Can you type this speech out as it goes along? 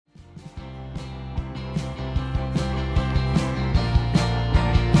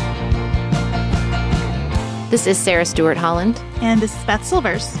This is Sarah Stewart Holland. And this is Beth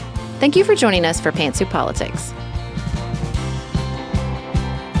Silvers. Thank you for joining us for Pantsuit Politics.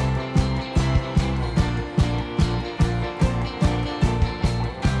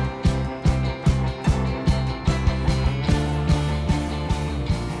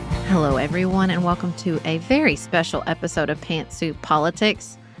 Hello, everyone, and welcome to a very special episode of Pantsuit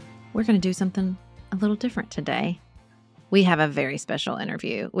Politics. We're going to do something a little different today. We have a very special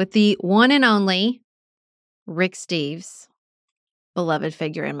interview with the one and only Rick Steves, beloved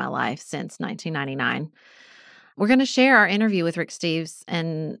figure in my life since 1999. We're going to share our interview with Rick Steves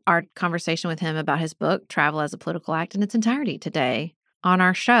and our conversation with him about his book, Travel as a Political Act, in its entirety today on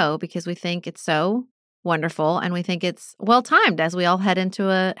our show because we think it's so wonderful and we think it's well-timed as we all head into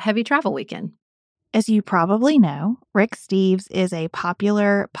a heavy travel weekend. As you probably know, Rick Steves is a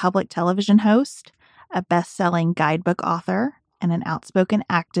popular public television host, a best-selling guidebook author, and an outspoken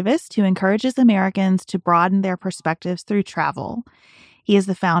activist who encourages Americans to broaden their perspectives through travel. He is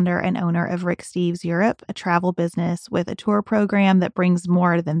the founder and owner of Rick Steves Europe, a travel business with a tour program that brings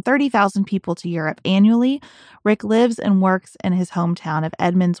more than 30,000 people to Europe annually. Rick lives and works in his hometown of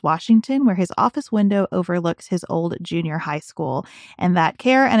Edmonds, Washington, where his office window overlooks his old junior high school. And that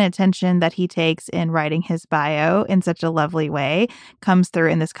care and attention that he takes in writing his bio in such a lovely way comes through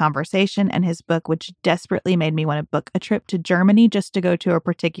in this conversation and his book, which desperately made me want to book a trip to Germany just to go to a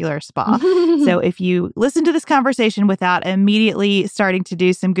particular spa. So if you listen to this conversation without immediately starting to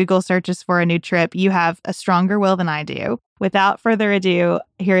do some Google searches for a new trip, you have a stronger will than I do. Without further ado,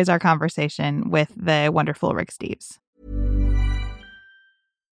 here is our conversation with the wonderful Rick Steves.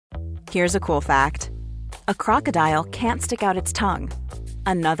 Here's a cool fact. A crocodile can't stick out its tongue.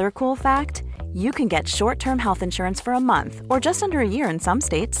 Another cool fact, you can get short-term health insurance for a month or just under a year in some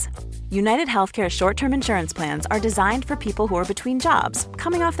states. United Healthcare short-term insurance plans are designed for people who are between jobs,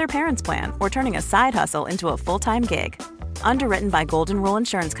 coming off their parents' plan, or turning a side hustle into a full-time gig. Underwritten by Golden Rule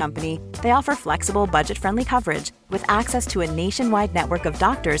Insurance Company, they offer flexible, budget-friendly coverage with access to a nationwide network of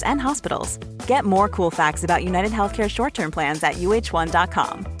doctors and hospitals. Get more cool facts about United Healthcare short-term plans at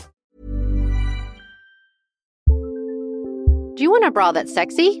uh1.com. Do you want a bra that's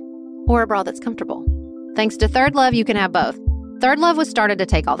sexy or a bra that's comfortable? Thanks to Third Love, you can have both. Third Love was started to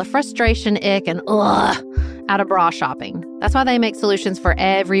take all the frustration, ick, and out of bra shopping. That's why they make solutions for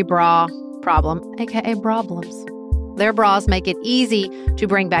every bra problem, aka problems. Their bras make it easy to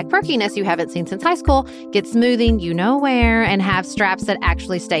bring back perkiness you haven't seen since high school, get smoothing you know where, and have straps that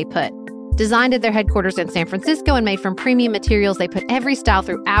actually stay put. Designed at their headquarters in San Francisco and made from premium materials, they put every style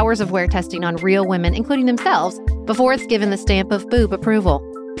through hours of wear testing on real women, including themselves, before it's given the stamp of boob approval.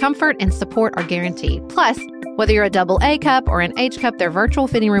 Comfort and support are guaranteed. Plus, whether you're a double A cup or an H cup, their virtual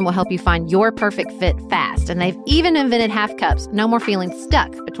fitting room will help you find your perfect fit fast. And they've even invented half cups. No more feeling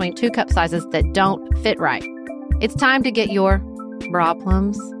stuck between two cup sizes that don't fit right. It's time to get your bra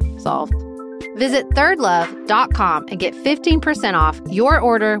plums solved. Visit thirdlove.com and get 15% off your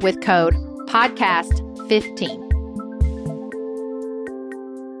order with code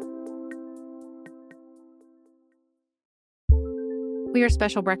PODCAST15. We are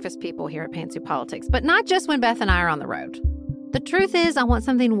special breakfast people here at Pantsuit Politics, but not just when Beth and I are on the road. The truth is, I want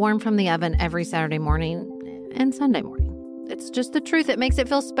something warm from the oven every Saturday morning and Sunday morning. It's just the truth. It makes it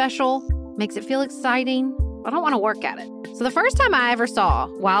feel special, makes it feel exciting. I don't want to work at it. So the first time I ever saw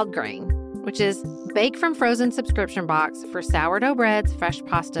Wild Grain, which is bake from frozen subscription box for sourdough breads, fresh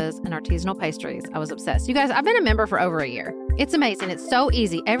pastas, and artisanal pastries, I was obsessed. You guys, I've been a member for over a year. It's amazing. It's so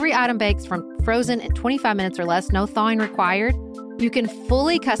easy. Every item bakes from frozen in 25 minutes or less, no thawing required. You can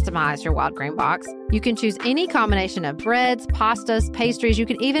fully customize your Wild Grain box. You can choose any combination of breads, pastas, pastries. You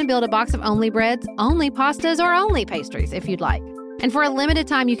can even build a box of only breads, only pastas, or only pastries if you'd like. And for a limited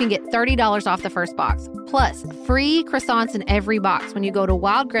time, you can get $30 off the first box, plus free croissants in every box when you go to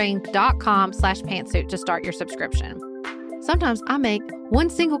wildgrain.com/pantsuit to start your subscription. Sometimes I make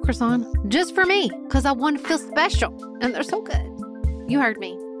one single croissant just for me because I want to feel special, and they're so good. You heard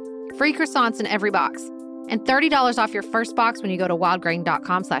me. Free croissants in every box, and $30 off your first box when you go to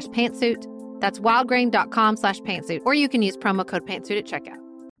wildgrain.com/pantsuit. That's wildgrain.com/pantsuit, or you can use promo code pantsuit at checkout.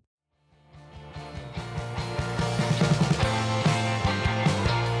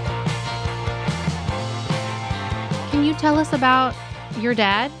 Can you tell us about your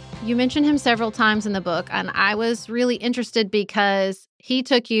dad? You mentioned him several times in the book, and I was really interested because he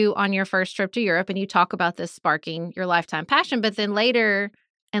took you on your first trip to Europe, and you talk about this sparking your lifetime passion. But then later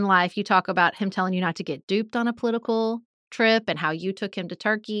in life, you talk about him telling you not to get duped on a political trip and how you took him to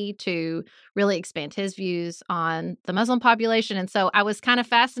Turkey to really expand his views on the Muslim population. And so I was kind of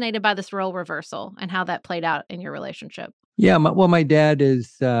fascinated by this role reversal and how that played out in your relationship. Yeah, my dad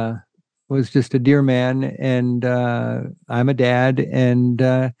is was just a dear man, and I'm a dad, and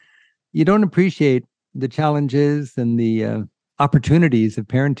you don't appreciate the challenges and the opportunities of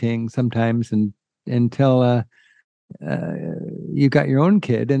parenting sometimes, and until you got your own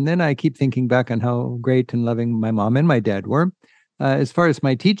kid. And then I keep thinking back on how great and loving my mom and my dad were. As far as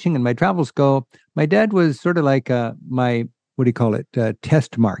my teaching and my travels go, my dad was sort of like my, what do you call it,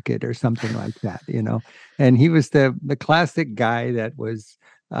 test market or something like that, And he was the classic guy that was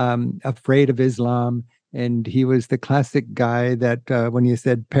afraid of Islam. And he was the classic guy that when you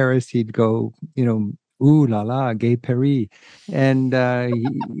said Paris, he'd go, ooh la la, gay Paris. And,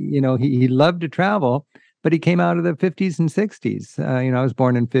 he loved to travel, but he came out of the 50s and 60s. I was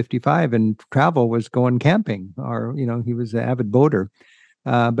born in 55, and travel was going camping, or, he was an avid boater.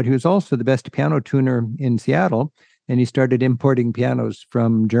 But he was also the best piano tuner in Seattle. And he started importing pianos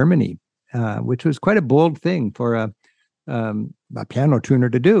from Germany, which was quite a bold thing for a piano tuner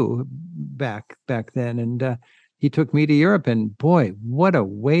to do back then. And he took me to Europe, and boy, what a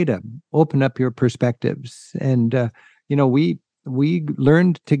way to open up your perspectives. And we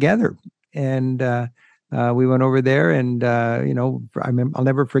learned together, and we went over there, and I'll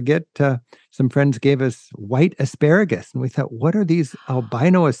never forget. Some friends gave us white asparagus, and we thought, what are these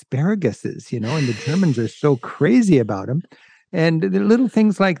albino asparaguses? And the Germans are so crazy about them. And the little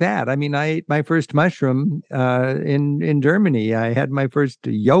things like that. I mean, I ate my first mushroom in Germany. I had my first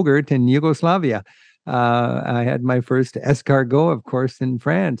yogurt in Yugoslavia. I had my first escargot, of course, in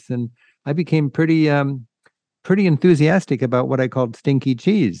France. And I became pretty enthusiastic about what I called stinky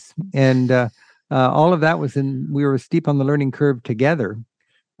cheese. And all of that we were steep on the learning curve together.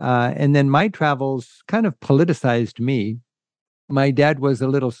 And then my travels kind of politicized me. My dad was a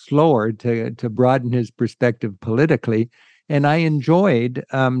little slower to broaden his perspective politically, and I enjoyed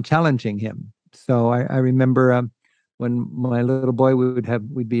challenging him. So I remember when my little boy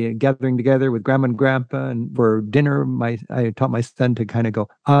we'd be gathering together with grandma and grandpa, and for dinner, I taught my son to kind of go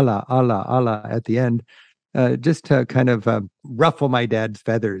Allah, Allah, Allah at the end, just to kind of ruffle my dad's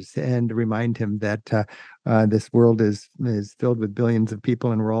feathers and remind him that this world is filled with billions of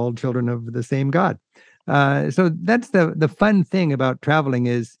people, and we're all children of the same God. So that's the fun thing about traveling,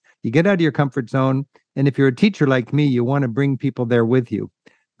 is you get out of your comfort zone. And if you're a teacher like me, you want to bring people there with you.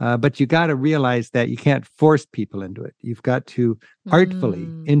 But you got to realize that you can't force people into it. You've got to artfully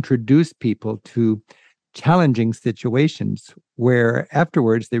introduce people to challenging situations where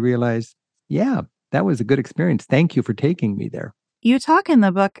afterwards they realize, yeah, that was a good experience. Thank you for taking me there. You talk in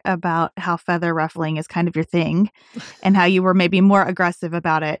the book about how feather ruffling is kind of your thing, and how you were maybe more aggressive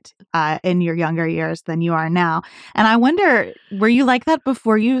about it in your younger years than you are now. And I wonder, were you like that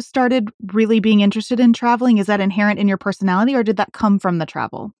before you started really being interested in traveling? Is that inherent in your personality, or did that come from the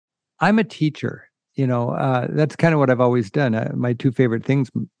travel? I'm a teacher. That's kind of what I've always done. My two favorite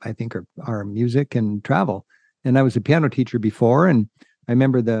things, I think, are music and travel. And I was a piano teacher before, and I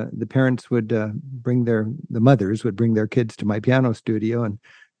remember the parents would the mothers would bring their kids to my piano studio, and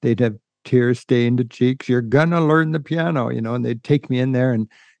they'd have tear stained cheeks. You're gonna learn the piano, and they'd take me in there,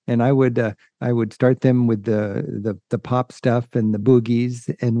 and I would start them with the pop stuff and the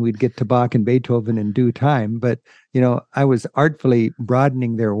boogies, and we'd get to Bach and Beethoven in due time. But I was artfully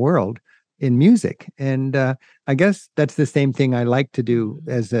broadening their world in music, and I guess that's the same thing I like to do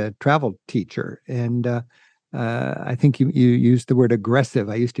as a travel teacher. And I think you used the word aggressive.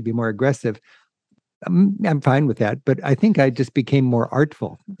 I used to be more aggressive. I'm fine with that, but I think I just became more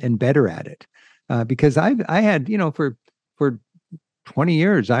artful and better at it because I had, for 20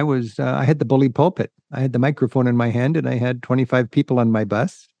 years, I had the bully pulpit. I had the microphone in my hand, and I had 25 people on my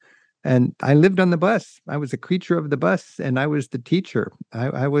bus, and I lived on the bus. I was a creature of the bus, and I was the teacher.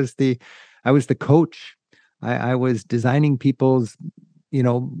 I was the coach. I was designing people's,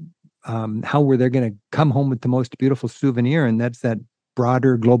 how were they going to come home with the most beautiful souvenir? And that's that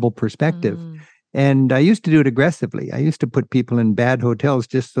broader global perspective. And I used to do it aggressively. I used to put people in bad hotels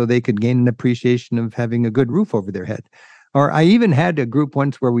just so they could gain an appreciation of having a good roof over their head. Or I even had a group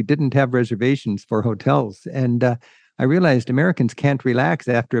once where we didn't have reservations for hotels. And I realized Americans can't relax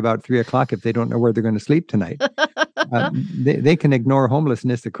after about 3:00 if they don't know where they're going to sleep tonight. They can ignore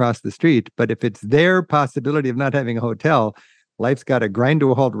homelessness across the street, but if it's their possibility of not having a hotel, life's got to grind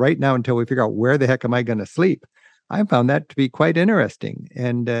to a halt right now until we figure out where the heck am I going to sleep. I found that to be quite interesting.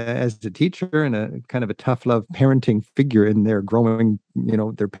 And as a teacher and a kind of a tough love parenting figure in their growing,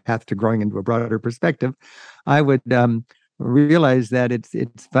 their path to growing into a broader perspective, I would realize that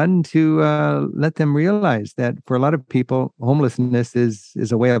it's fun to let them realize that for a lot of people, homelessness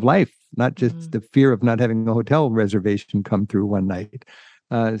is a way of life, not just the fear of not having a hotel reservation come through one night.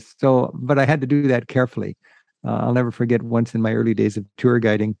 But I had to do that carefully. I'll never forget once in my early days of tour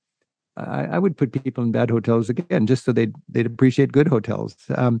guiding, I would put people in bad hotels again, just so they'd appreciate good hotels.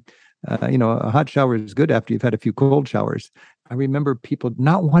 A hot shower is good after you've had a few cold showers. I remember people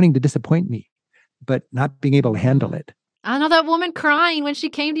not wanting to disappoint me, but not being able to handle it. I know that woman crying when she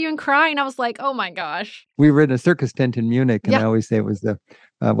came to you and crying. I was like, oh my gosh. We were in a circus tent in Munich, and I always say it was the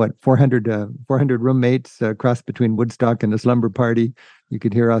 400 roommates crossed between Woodstock and a slumber party. You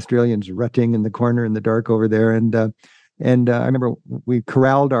could hear Australians rutting in the corner in the dark over there, and I remember we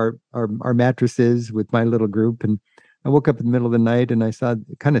corralled our mattresses with my little group, and I woke up in the middle of the night and I saw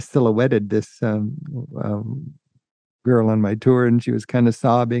kind of silhouetted this girl on my tour, and she was kind of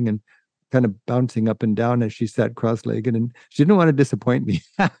sobbing and kind of bouncing up and down as she sat cross-legged, and she didn't want to disappoint me.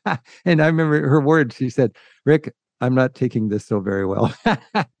 And I remember her words. She said, "Rick, I'm not taking this so very well."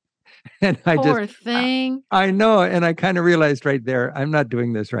 And Poor thing. I know. And I kind of realized right there, I'm not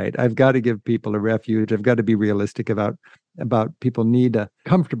doing this right. I've got to give people a refuge. I've got to be realistic about people need a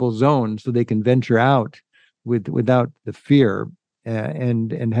comfortable zone so they can venture out without the fear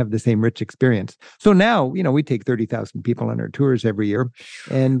and have the same rich experience. So now, we take 30,000 people on our tours every year,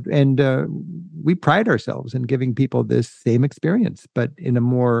 and we pride ourselves in giving people this same experience, but in a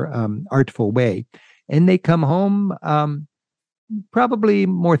more artful way. And they come home probably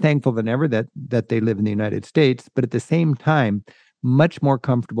more thankful than ever that they live in the United States, but at the same time, much more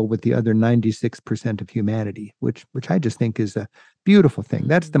comfortable with the other 96% of humanity, which I just think is a beautiful thing.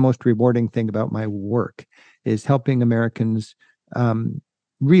 That's the most rewarding thing about my work, is helping Americans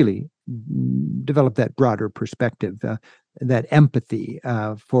really develop that broader perspective, that empathy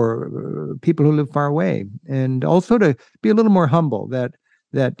for people who live far away, and also to be a little more humble that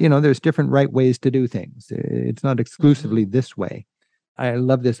there's different right ways to do things. It's not exclusively this way. I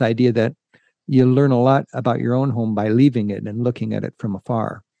love this idea that you learn a lot about your own home by leaving it and looking at it from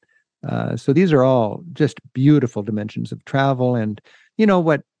afar. So these are all just beautiful dimensions of travel. And you know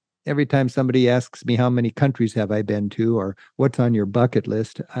what? Every time somebody asks me how many countries have I been to, or what's on your bucket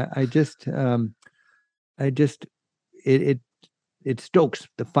list, it stokes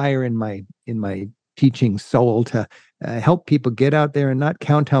the fire in my teaching soul to help people get out there and not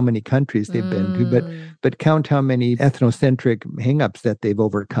count how many countries they've been to, but count how many ethnocentric hangups that they've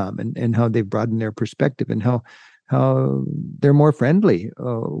overcome, and how they've broadened their perspective, and how they're more friendly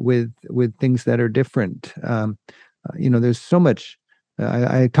with things that are different. There's so much.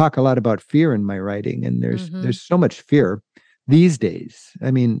 I talk a lot about fear in my writing, and there's so much fear these days. I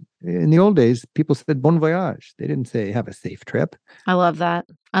mean, in the old days, people said bon voyage. They didn't say have a safe trip. I love that.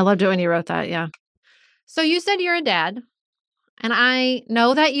 I loved it when you wrote that. Yeah. So you said you're a dad, and I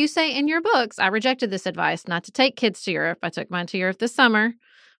know that you say in your books, I rejected this advice not to take kids to Europe. I took mine to Europe this summer.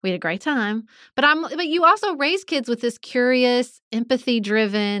 We had a great time. But you also raise kids with this curious,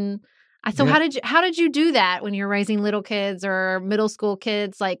 empathy-driven. So how did you do that when you're raising little kids or middle school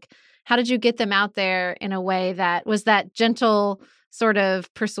kids? Like, how did you get them out there in a way that was that gentle, sort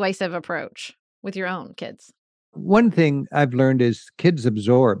of persuasive approach with your own kids? One thing I've learned is kids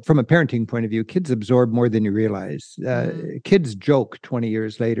absorb, from a parenting point of view, kids absorb more than you realize. Kids joke 20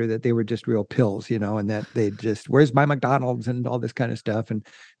 years later that they were just real pills, and that they just, where's my McDonald's and all this kind of stuff. And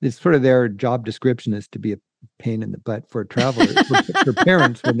it's sort of their job description is to be a pain in the butt for travelers, for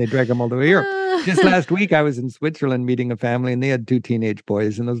parents when they drag them all the way here. Just last week, I was in Switzerland meeting a family, and they had 2 teenage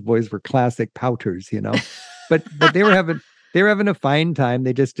boys, and those boys were classic pouters, but they were having a fine time.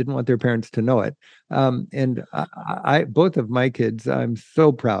 They just didn't want their parents to know it. And I both of my kids, I'm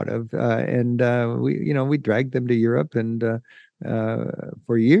so proud of. And we dragged them to Europe, and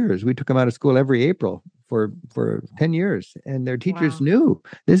for years, we took them out of school every April for 10 years. And their teachers knew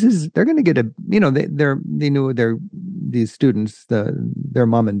they're going to get they knew these students, their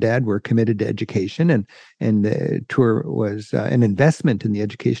mom and dad were committed to education, and the tour was an investment in the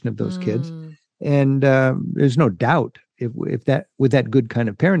education of those kids. And there's no doubt if that, with that good kind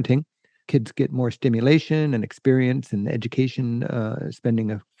of parenting, kids get more stimulation and experience and education,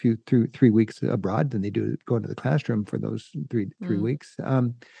 spending a few 3 weeks abroad than they do going to the classroom for those three weeks.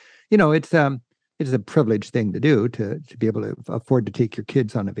 It's a privileged thing to do, to be able to afford to take your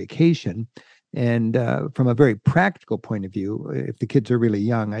kids on a vacation. And from a very practical point of view, if the kids are really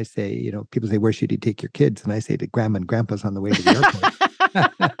young, I say, people say, where should you take your kids? And I say to grandma and grandpa's on the way to the airport.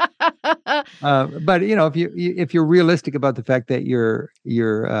 But if you're realistic about the fact that your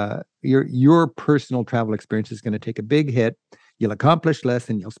personal travel experience is going to take a big hit, You'll accomplish less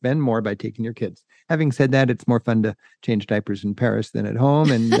and you'll spend more by taking your kids. Having said that, it's more fun to change diapers in Paris than at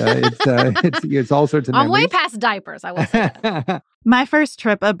home, and it's all sorts of I'm memories. way past diapers, I will say that. My first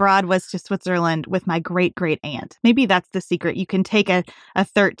trip abroad was to Switzerland with my great aunt. Maybe that's the secret. You can take a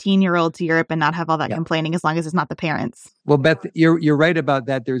 13-year-old to Europe and not have all that complaining as long as it's not the parents. Well, Beth, you're right about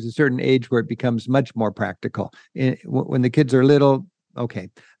that. There's a certain age where it becomes much more practical. When the kids are little, okay.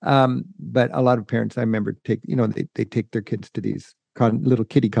 But a lot of parents, I remember, they take their kids to these little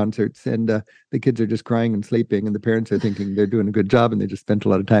kiddie concerts, and the kids are just crying and sleeping, and the parents are thinking they're doing a good job, and they just spent a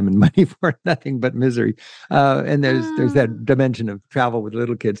lot of time and money for nothing but misery. And there's that dimension of travel with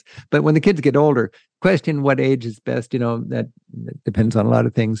little kids. But when the kids get older, question what age is best, that depends on a lot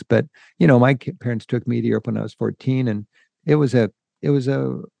of things. But my parents took me to Europe when I was 14, and it was a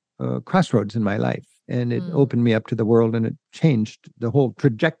crossroads in my life, and it opened me up to the world, and it changed the whole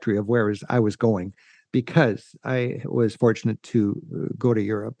trajectory of where I was going. Because I was fortunate to go to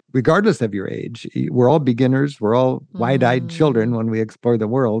Europe, regardless of your age. We're all beginners. We're all wide-eyed children when we explore the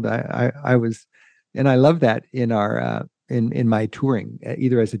world. I was, and I love that in our in my touring,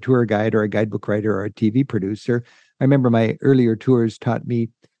 either as a tour guide or a guidebook writer or a TV producer. I remember my earlier tours taught me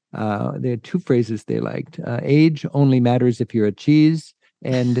they had two phrases they liked: "Age only matters if you're a cheese,"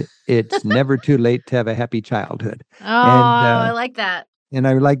 and "It's never too late to have a happy childhood." I like that. And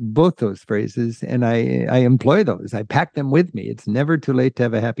I like both those phrases, and I employ those. I pack them with me. It's never too late to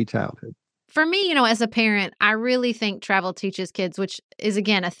have a happy childhood. For me, as a parent, I really think travel teaches kids, which is,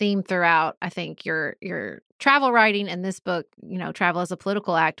 again, a theme throughout, I think, your travel writing and this book, Travel as a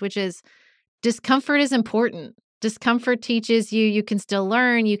Political Act, which is discomfort is important. Discomfort teaches you can still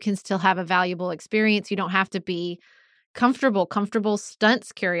learn. You can still have a valuable experience. You don't have to be comfortable. Comfortable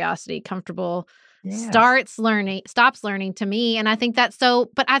stunts curiosity. Comfortable stops learning to me. And I think that's so,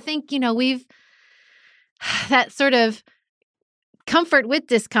 but I think, we've that sort of comfort with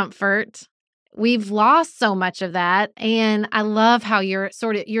discomfort, we've lost so much of that. And I love how you're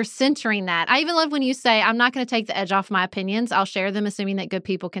centering that. I even love when you say, I'm not going to take the edge off my opinions. I'll share them, assuming that good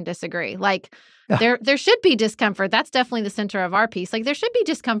people can disagree. Like there should be discomfort. That's definitely the center of our piece. Like there should be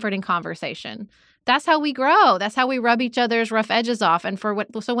discomfort in conversation. That's how we grow. That's how we rub each other's rough edges off. And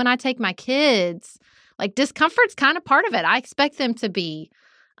so when I take my kids, like discomfort's kind of part of it. I expect them to be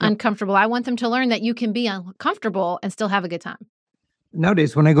uncomfortable. I want them to learn that you can be uncomfortable and still have a good time.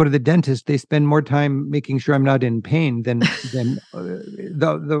 Nowadays, when I go to the dentist, they spend more time making sure I'm not in pain than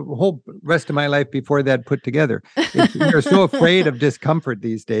the whole rest of my life before that put together. We're so afraid of discomfort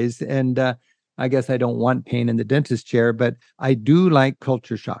these days. And I guess I don't want pain in the dentist chair, but I do like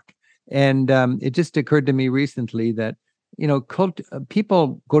culture shock. And it just occurred to me recently that,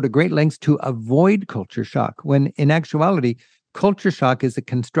 people go to great lengths to avoid culture shock, when in actuality, culture shock is a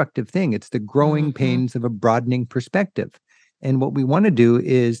constructive thing. It's the growing pains of a broadening perspective. And what we want to do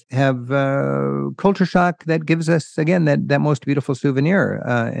is have culture shock that gives us, again, that most beautiful souvenir.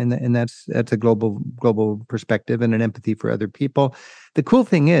 And that's a global perspective and an empathy for other people. The cool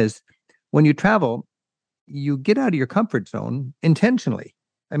thing is, when you travel, you get out of your comfort zone intentionally.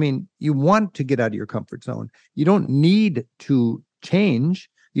 I mean, you want to get out of your comfort zone. You don't need to change.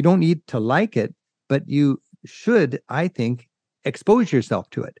 You don't need to like it, but you should, I think, expose yourself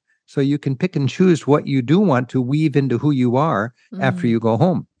to it so you can pick and choose what you do want to weave into who you are after you go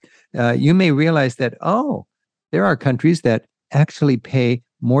home. You may realize that, there are countries that actually pay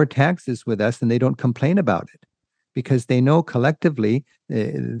more taxes with us and they don't complain about it because they know collectively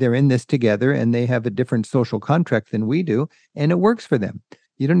they're in this together and they have a different social contract than we do, and it works for them.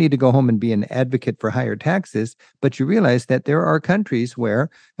 You don't need to go home and be an advocate for higher taxes, but you realize that there are countries where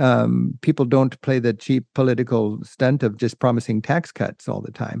people don't play the cheap political stunt of just promising tax cuts all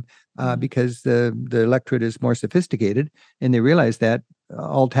the time because the electorate is more sophisticated, and they realize that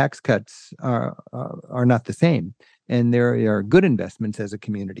all tax cuts are not the same, and there are good investments as a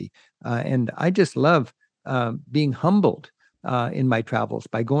community. And I just love being humbled in my travels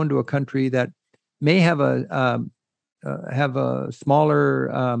by going to a country that may have a smaller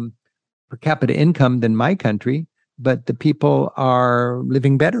per capita income than my country, but the people are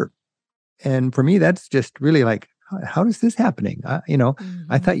living better. And for me, that's just really like, how is this happening?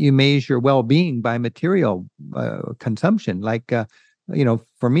 I thought you measure well-being by material consumption. Like,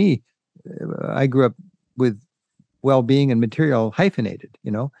 for me, I grew up with well-being and material hyphenated.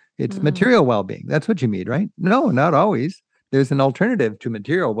 It's material well-being. That's what you mean, right? No, not always. There's an alternative to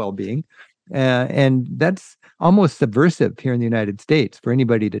material well-being. And that's almost subversive here in the United States for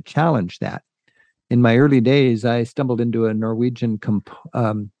anybody to challenge that. In my early days, I stumbled into a Norwegian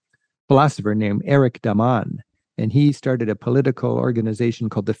philosopher named Erik Daman, and he started a political organization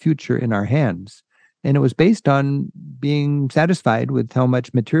called The Future in Our Hands. And it was based on being satisfied with how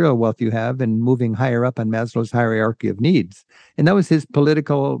much material wealth you have and moving higher up on Maslow's hierarchy of needs. And that was his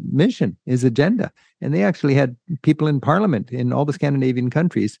political mission, his agenda. And they actually had people in parliament in all the Scandinavian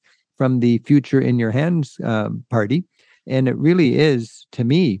countries from the Future in Your Hands party. And it really is, to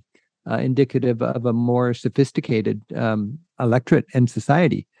me, indicative of a more sophisticated electorate and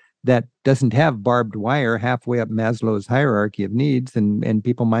society that doesn't have barbed wire halfway up Maslow's hierarchy of needs and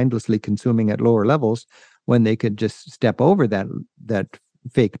people mindlessly consuming at lower levels when they could just step over that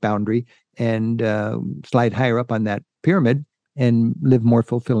fake boundary and slide higher up on that pyramid and live more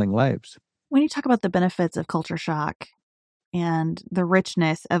fulfilling lives. When you talk about the benefits of culture shock and the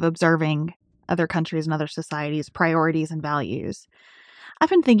richness of observing other countries and other societies' priorities and values, I've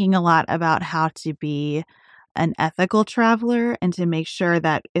been thinking a lot about how to be an ethical traveler and to make sure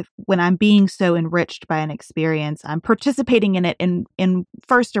that when I'm being so enriched by an experience, I'm participating in it in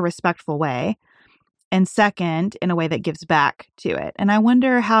first a respectful way, and second, in a way that gives back to it. And I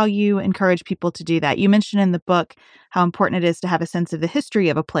wonder how you encourage people to do that. You mentioned in the book how important it is to have a sense of the history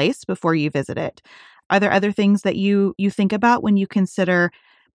of a place before you visit it. Are there other things that you think about when you consider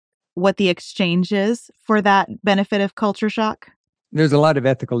what the exchange is for that benefit of culture shock? There's a lot of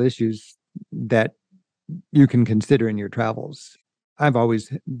ethical issues that you can consider in your travels. I've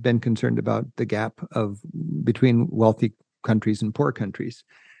always been concerned about the gap between wealthy countries and poor countries.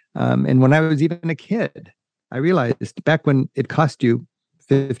 And when I was even a kid, I realized back when it cost you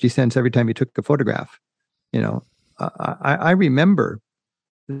 50 cents every time you took a photograph, I remember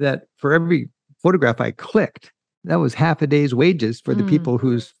that for every photograph I clicked, that was half a day's wages for the people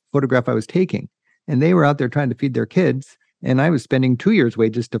whose photograph I was taking. And they were out there trying to feed their kids. And I was spending 2 years'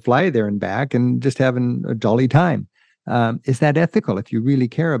 wages to fly there and back and just having a jolly time. Is that ethical if you really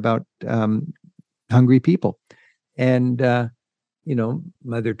care about hungry people? And,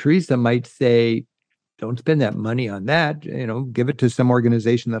 Mother Teresa might say, don't spend that money on that, give it to some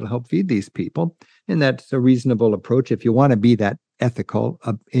organization that'll help feed these people. And that's a reasonable approach if you want to be that ethical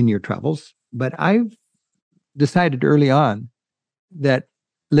in your travels. But I've decided early on that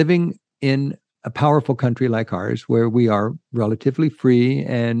living in a powerful country like ours, where we are relatively free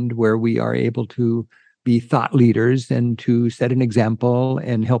and where we are able to be thought leaders and to set an example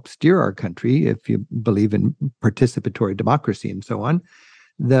and help steer our country, if you believe in participatory democracy and so on.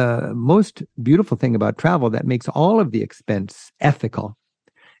 The most beautiful thing about travel that makes all of the expense ethical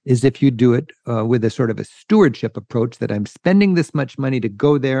is if you do it with a sort of a stewardship approach, that I'm spending this much money to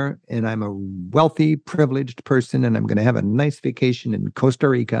go there and I'm a wealthy, privileged person and I'm going to have a nice vacation in Costa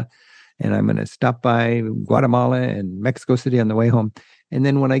Rica. And I'm going to stop by Guatemala and Mexico City on the way home. And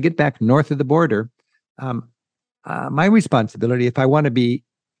then when I get back north of the border, my responsibility, if I want to be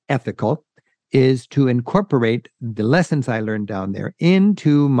ethical, is to incorporate the lessons I learned down there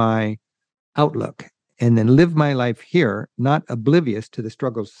into my outlook and then live my life here, not oblivious to the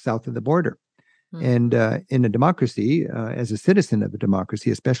struggles south of the border. And in a democracy, as a citizen of a democracy,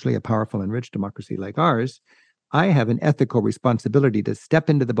 especially a powerful and rich democracy like ours, I have an ethical responsibility to step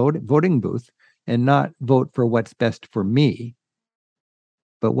into the voting booth and not vote for what's best for me,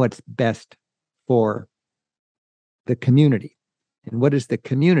 but what's best for the community. And what is the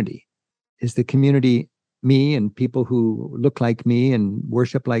community? Is the community me and people who look like me and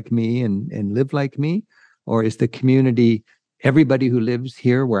worship like me and live like me? Or is the community everybody who lives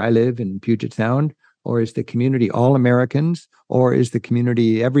here where I live in Puget Sound? Or is the community all Americans? Or is the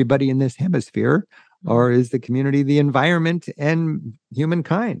community everybody in this hemisphere? Or is the community the environment and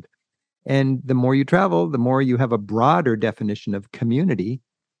humankind? And the more you travel, the more you have a broader definition of community.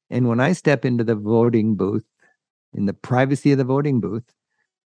 And when I step into the voting booth, in the privacy of the voting booth,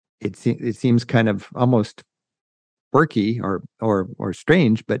 it seems kind of almost quirky or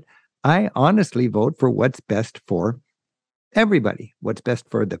strange, but I honestly vote for what's best for everybody. What's best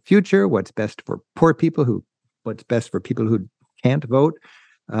for the future, what's best for poor people, what's best for people who can't vote,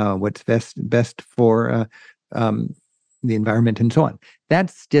 what's best for the environment and so on.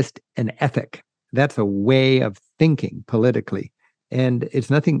 That's just an ethic. That's a way of thinking politically. And it's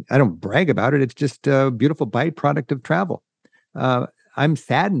nothing, I don't brag about it. It's just a beautiful byproduct of travel. I'm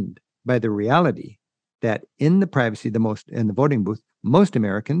saddened by the reality that in the privacy in the voting booth, most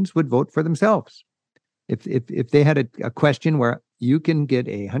Americans would vote for themselves. If they had a question where you can get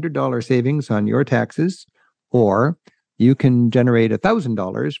 $100 savings on your taxes, or you can generate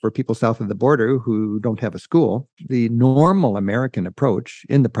 $1,000 for people south of the border who don't have a school, the normal American approach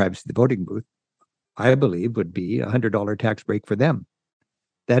in the privacy of the voting booth, I believe, would be a $100 tax break for them.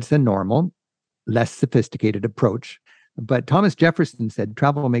 That's a normal, less sophisticated approach. But Thomas Jefferson said,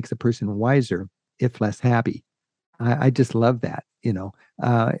 travel makes a person wiser, if less happy. I just love that.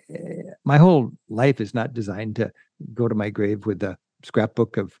 My whole life is not designed to go to my grave with a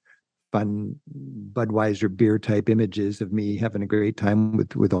scrapbook of fun Budweiser beer type images of me having a great time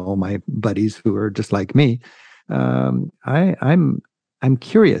with all my buddies who are just like me. I'm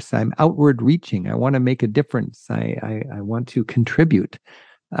curious. I'm outward reaching. I want to make a difference. I want to contribute.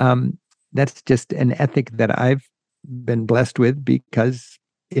 That's just an ethic that I've been blessed with because,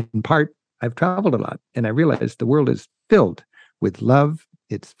 in part, I've traveled a lot, and I realized the world is filled with love.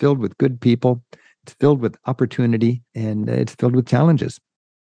 It's filled with good people. It's filled with opportunity, and it's filled with challenges.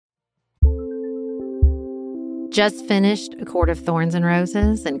 Just finished A Court of Thorns and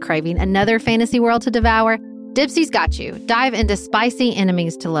Roses and craving another fantasy world to devour? Dipsy's got you. Dive into spicy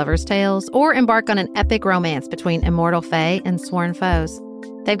enemies to lovers' tales or embark on an epic romance between immortal fae and sworn foes.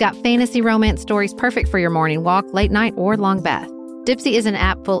 They've got fantasy romance stories perfect for your morning walk, late night, or long bath. Dipsy is an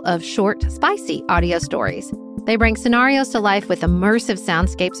app full of short, spicy audio stories. They bring scenarios to life with immersive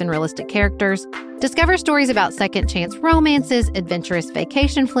soundscapes and realistic characters. Discover stories about second chance romances, adventurous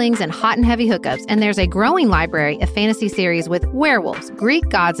vacation flings, and hot and heavy hookups. And there's a growing library of fantasy series with werewolves, Greek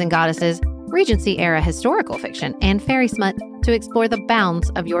gods and goddesses, Regency-era historical fiction, and fairy smut to explore the bounds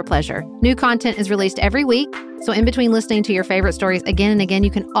of your pleasure. New content is released every week, so in between listening to your favorite stories again and again,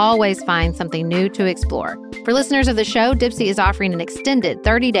 you can always find something new to explore. For listeners of the show, Dipsy is offering an extended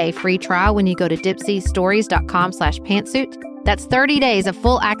 30-day free trial when you go to dipsystories.com/pantsuit. That's 30 days of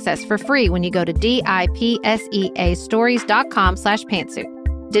full access for free when you go to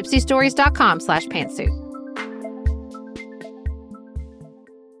dipseastories.com/pantsuit. dipsystories.com/pantsuit.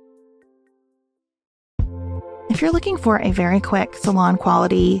 If you're looking for a very quick salon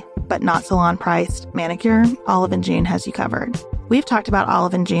quality, but not salon priced manicure, Olive & June has you covered. We've talked about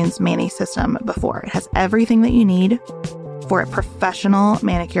Olive & June's Mani system before. It has everything that you need for a professional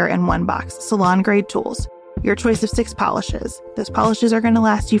manicure in one box. Salon grade tools, your choice of 6 polishes. Those polishes are going to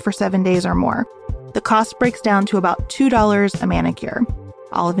last you for 7 days or more. The cost breaks down to about $2 a manicure.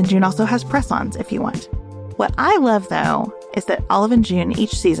 Olive & June also has press-ons if you want. What I love, though, is that Olive & June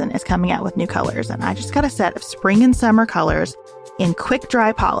each season is coming out with new colors, and I just got a set of spring and summer colors in quick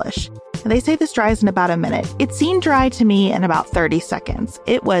dry polish. And they say this dries in about a minute. It seemed dry to me in about 30 seconds.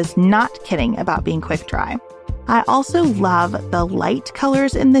 It was not kidding about being quick dry. I also love the light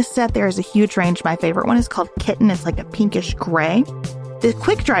colors in this set. There is a huge range. My favorite one is called Kitten. It's like a pinkish gray. The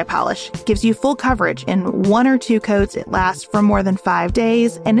quick dry polish gives you full coverage in 1 or 2 coats. It lasts for more than 5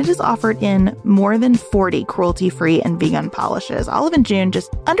 days, and it is offered in more than 40 cruelty-free and vegan polishes. Olive & June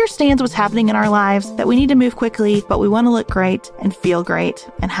just understands what's happening in our lives, that we need to move quickly, but we want to look great and feel great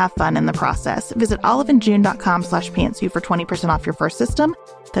and have fun in the process. Visit oliveandjune.com/pantsuit for 20% off your first system.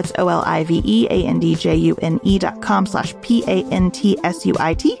 That's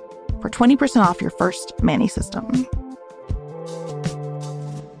oliveandjune.com/pantsuit for 20% off your first Mani system.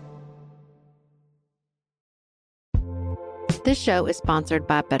 This show is sponsored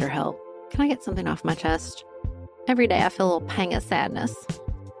by BetterHelp. Can I get something off my chest? Every day I feel a little pang of sadness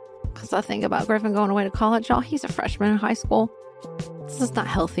because I think about Griffin going away to college. Y'all, he's a freshman in high school. This is not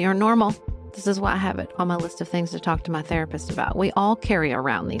healthy or normal. This is why I have it on my list of things to talk to my therapist about. We all carry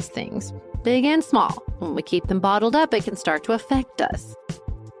around these things, big and small. When we keep them bottled up, it can start to affect us.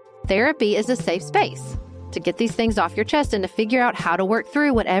 Therapy is a safe space to get these things off your chest and to figure out how to work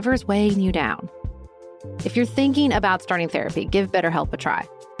through whatever's weighing you down. If you're thinking about starting therapy, give BetterHelp a try.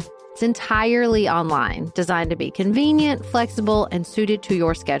 It's entirely online, designed to be convenient, flexible, and suited to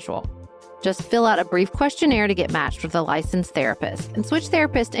your schedule. Just fill out a brief questionnaire to get matched with a licensed therapist and switch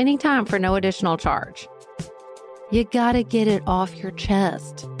therapists anytime for no additional charge. You gotta get it off your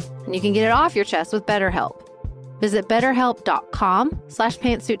chest. And you can get it off your chest with BetterHelp. Visit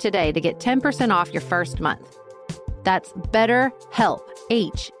betterhelp.com/pantsuit today to get 10% off your first month. That's BetterHelp,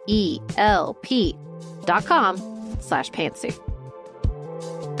 HELP.com/pantsuit.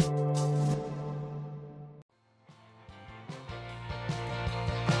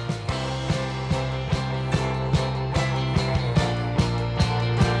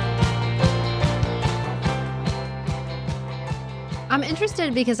 I'm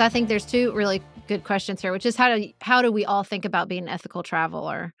interested because I think there's 2 really good questions here, which is how do we all think about being an ethical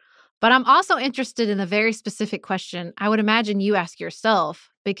traveler? But I'm also interested in the very specific question I would imagine you ask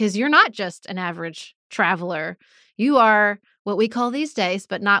yourself, because you're not just an average traveler. You are what we call these days,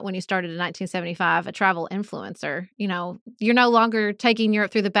 but not when you started in 1975, a travel influencer. You know, you're no longer taking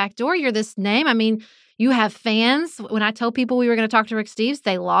Europe through the back door. You're this name. I mean, you have fans. When I told people we were going to talk to Rick Steves,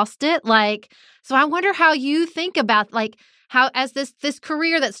 they lost it. So I wonder how you think about, how as this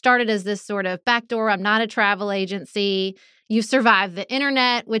career that started as this sort of backdoor, I'm not a travel agency, You've survived the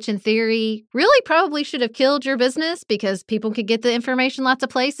internet, which in theory really probably should have killed your business because people could get the information lots of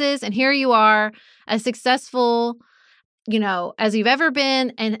places. And here you are, as successful, as you've ever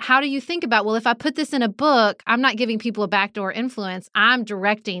been. And how do you think about, well, if I put this in a book, I'm not giving people a backdoor influence. I'm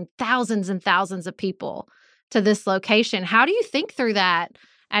directing thousands and thousands of people to this location. How do you think through that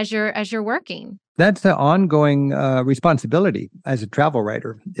as you're working? That's the ongoing responsibility as a travel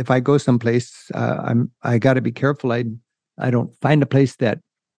writer. If I go someplace, I got to be careful. I don't find a place that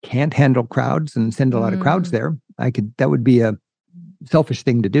can't handle crowds and send a lot of crowds there. That would be a selfish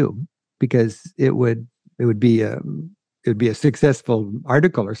thing to do, because it would be a successful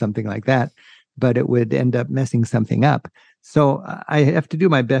article or something like that, but it would end up messing something up. So I have to do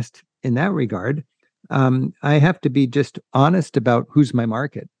my best in that regard. I have to be just honest about who's my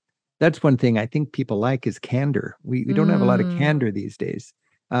market. That's one thing I think people like is candor. We don't have a lot of candor these days.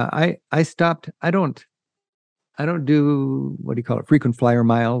 I stopped. I don't do, what do you call it, frequent flyer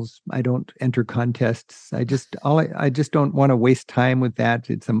miles. I don't enter contests. I just don't want to waste time with that.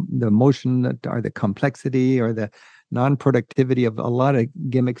 It's the emotion or the complexity or the non-productivity of a lot of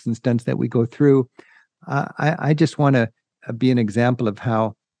gimmicks and stunts that we go through. I just want to be an example of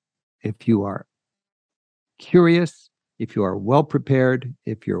how, if you are curious, if you are well prepared,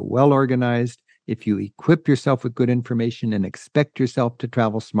 if you're well organized, if you equip yourself with good information and expect yourself to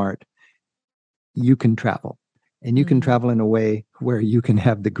travel smart, you can travel. And you can travel in a way where you can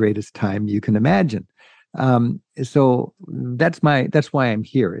have the greatest time you can imagine. So that's why I'm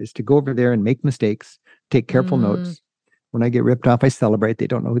here, is to go over there and make mistakes, take careful notes. When I get ripped off, I celebrate. They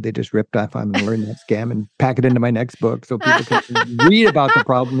don't know who they just ripped off. I'm going to learn that scam and pack it into my next book so people can read about the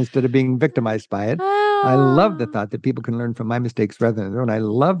problem instead of being victimized by it. I love the thought that people can learn from my mistakes rather than their own. I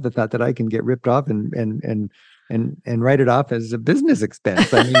love the thought that I can get ripped off and write it off as a business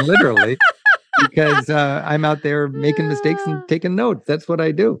expense. I mean, literally, because I'm out there making mistakes and taking notes. That's what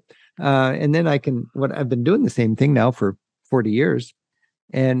I do. And then I've been doing the same thing now for 40 years.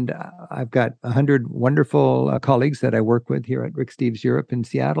 And I've got 100 wonderful colleagues that I work with here at Rick Steves Europe in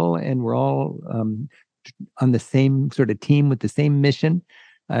Seattle. And we're all on the same sort of team with the same mission.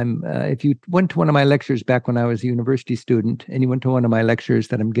 If you went to one of my lectures back when I was a university student, and you went to one of my lectures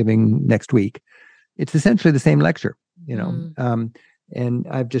that I'm giving next week, it's essentially the same lecture, and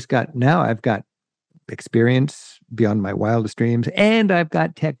I've got experience beyond my wildest dreams, and I've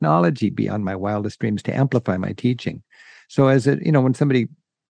got technology beyond my wildest dreams to amplify my teaching. So when somebody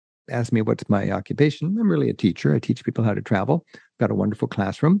asks me what's my occupation, I'm really a teacher. I teach people how to travel. I've got a wonderful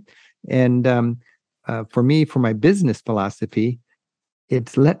classroom. And for me, for my business philosophy,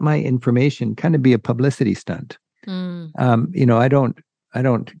 it's let my information kind of be a publicity stunt. I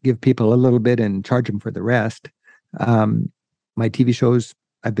don't give people a little bit and charge them for the rest. My TV shows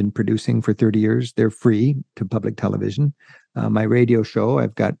I've been producing for 30 years, they're free to public television. My radio show,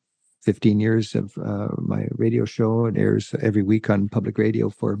 I've got 15 years of my radio show. It airs every week on public radio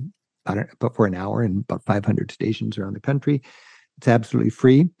for an hour in about 500 stations around the country. It's absolutely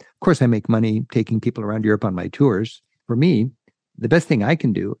free. Of course, I make money taking people around Europe on my tours. For me, the best thing I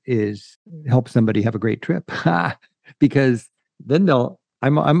can do is help somebody have a great trip, because then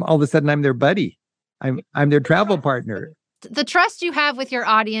I'm all of a sudden I'm their buddy. I'm their travel partner. The trust you have with your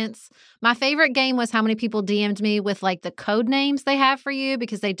audience. My favorite game was how many people DM'd me with like the code names they have for you,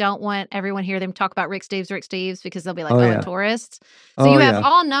 because they don't want everyone hear them talk about Rick Steves, because they'll be like, a tourist. So you have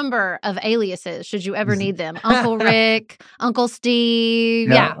all number of aliases should you ever need them. Uncle Rick, Uncle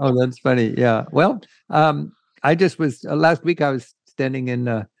Steve. Yeah. Oh, that's funny. Yeah. Well, I just was last week. I was standing in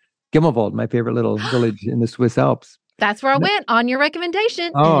Gimmelwald, my favorite little village in the Swiss Alps. That's where I went on your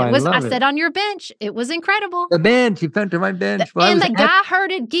recommendation. Oh, I sat on your bench. It was incredible. The bench. You went to my bench. And the guy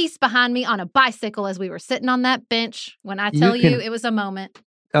herded geese behind me on a bicycle as we were sitting on that bench. When I tell you, it was a moment.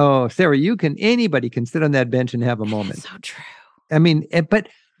 Oh, Sarah, anybody can sit on that bench and have a moment. That's so true. I mean, but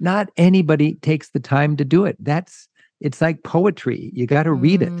not anybody takes the time to do it. It's like poetry. You got to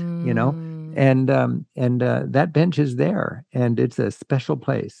read it, and that bench is there, and it's a special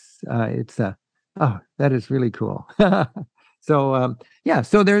place. That is really cool. So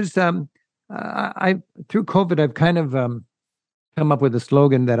there's through COVID, I've kind of come up with a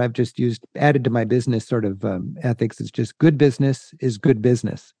slogan that I've just added to my business sort of ethics. It's just good business is good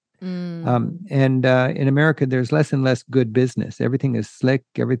business. And in America, there's less and less good business. Everything is slick.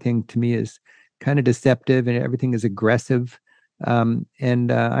 Everything to me is kind of deceptive, and everything is aggressive. I'm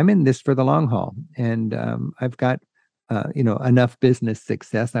in this for the long haul, and I've got enough business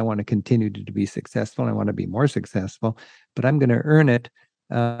success. I want to continue to be successful. I want to be more successful, but I'm going to earn it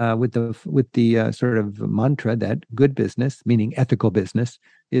with the sort of mantra that good business, meaning ethical business,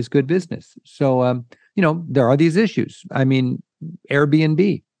 is good business. So there are these issues. I mean,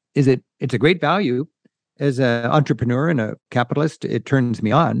 Airbnb, it's a great value. As an entrepreneur and a capitalist, it turns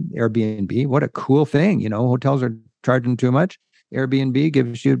me on. Airbnb, what a cool thing. Hotels are charging too much. Airbnb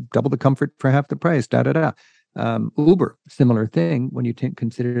gives you double the comfort for half the price, Uber, similar thing when you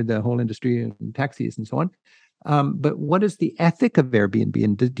consider the whole industry and taxis and so on. But what is the ethic of Airbnb?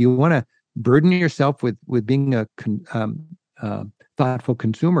 And do you want to burden yourself with being a thoughtful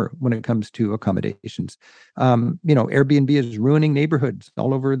consumer when it comes to accommodations? Airbnb is ruining neighborhoods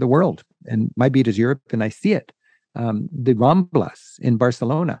all over the world, and my beat is Europe, and I see it. The Ramblas in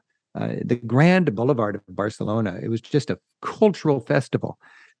Barcelona, the Grand Boulevard of Barcelona, it was just a cultural festival.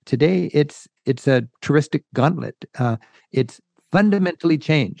 Today, it's a touristic gauntlet. It's fundamentally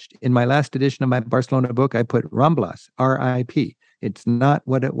changed. In my last edition of my Barcelona book, I put Ramblas, R-I-P. It's not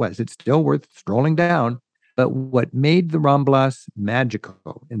what it was. It's still worth strolling down. But what made the Ramblas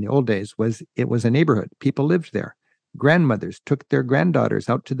magical in the old days was it was a neighborhood. People lived there. Grandmothers took their granddaughters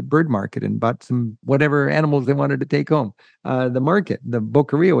out to the bird market and bought some whatever animals they wanted to take home. The market, the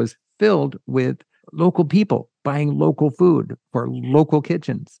Boqueria, was filled with local people buying local food for local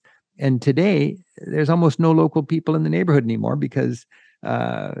kitchens. And today, there's almost no local people in the neighborhood anymore because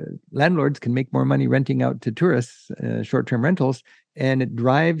landlords can make more money renting out to tourists, short-term rentals, and it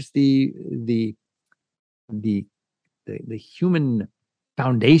drives the human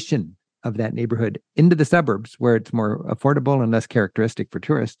foundation of that neighborhood into the suburbs where it's more affordable and less characteristic for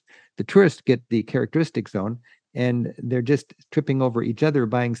tourists. The tourists get the characteristic zone, and they're just tripping over each other,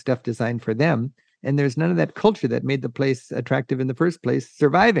 buying stuff designed for them. And there's none of that culture that made the place attractive in the first place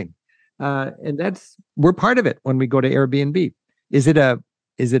surviving. And we're part of it when we go to Airbnb. Is it a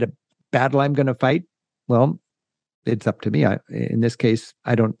battle I'm going to fight? Well, it's up to me. In this case,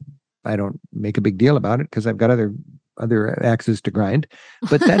 I don't make a big deal about it because I've got other axes to grind.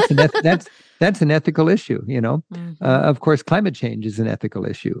 But that's an ethical issue. Mm-hmm. Of course, climate change is an ethical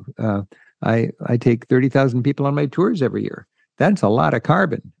issue. I take 30,000 people on my tours every year. That's a lot of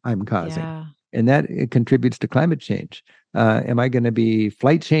carbon I'm causing. Yeah. And it contributes to climate change. Am I going to be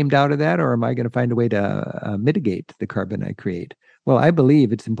flight shamed out of that, or am I going to find a way to mitigate the carbon I create? Well, I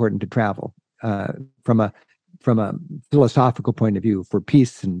believe it's important to travel from a philosophical point of view. For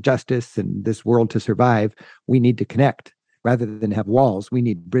peace and justice and this world to survive, we need to connect. Rather than have walls, we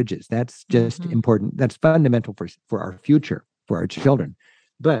need bridges. That's just important. That's fundamental for our future, for our children.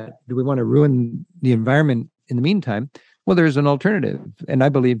 But do we want to ruin the environment in the meantime? Well, there's an alternative. And I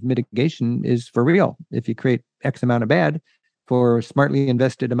believe mitigation is for real. If you create X amount of bad for a smartly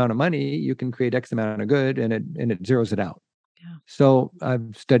invested amount of money, you can create X amount of good, and it zeroes it out. Yeah. So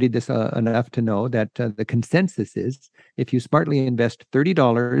I've studied this enough to know that the consensus is if you smartly invest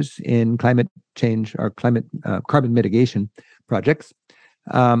 $30 in climate change or carbon mitigation projects,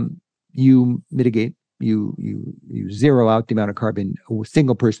 you mitigate. You zero out the amount of carbon a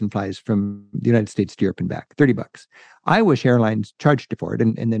single person flies from the United States to Europe and back, $30. I wish airlines charged for it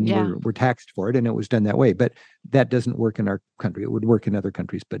and then were taxed for it, and it was done that way. But that doesn't work in our country. It would work in other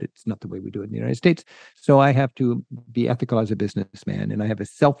countries, but it's not the way we do it in the United States. So I have to be ethical as a businessman, and I have a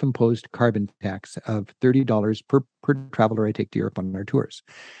self-imposed carbon tax of $30 per traveler I take to Europe on our tours.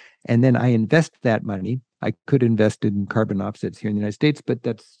 And then I invest that money. I could invest in carbon offsets here in the United States, but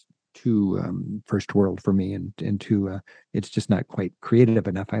that's too first world for me, and too it's just not quite creative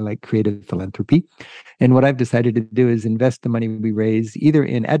enough. I like creative philanthropy, and what I've decided to do is invest the money we raise either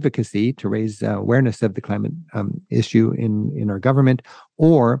in advocacy to raise awareness of the climate issue in our government,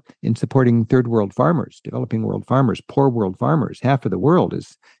 or in supporting third world farmers, developing world farmers, poor world farmers. Half of the world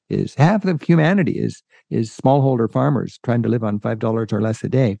is half of humanity is smallholder farmers trying to live on $5 or less a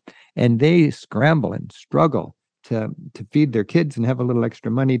day, and they scramble and struggle to feed their kids and have a little extra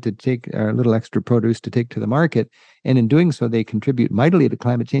money to take, or a little extra produce to take to the market. And in doing so, they contribute mightily to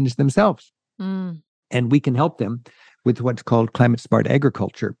climate change themselves. And we can help them with what's called climate smart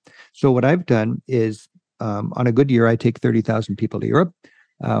agriculture. So what I've done is, on a good year, I take 30,000 people to Europe.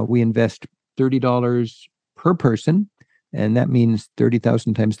 We invest $30 per person. And that means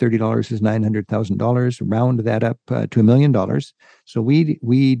 30,000 times $30 is $900,000. Round that up to $1 million. So we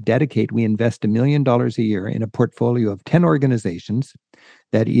invest $1 million a year in a portfolio of 10 organizations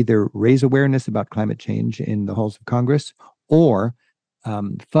that either raise awareness about climate change in the halls of Congress, or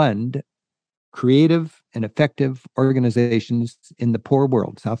fund creative and effective organizations in the poor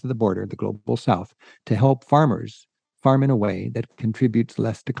world, south of the border, the global south, to help farmers farm in a way that contributes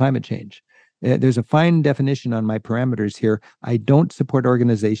less to climate change. There's a fine definition on my parameters here. I don't support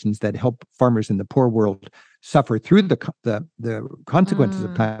organizations that help farmers in the poor world suffer through the consequences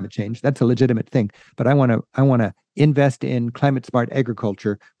of climate change. That's a legitimate thing. But I want to invest in climate smart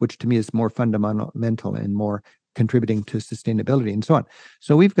agriculture, which to me is more fundamental and more contributing to sustainability and so on.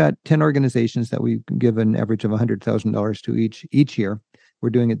 So we've got 10 organizations that we give an average of $100,000 to each year. We're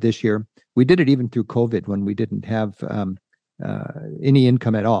doing it this year. We did it even through COVID when we didn't have any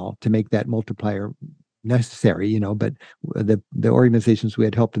income at all to make that multiplier necessary, but the organizations we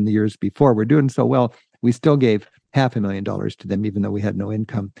had helped in the years before were doing so well, we still gave $500,000 to them, even though we had no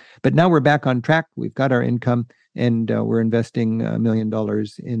income. But now we're back on track. We've got our income, and we're investing $1 million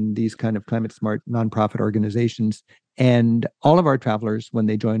in these kind of climate smart nonprofit organizations. And all of our travelers, when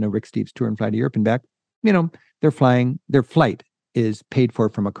they join a Rick Steves tour and fly to Europe and back, their flight is paid for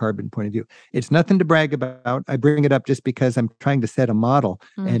from a carbon point of view. It's nothing to brag about. I bring it up just because I'm trying to set a model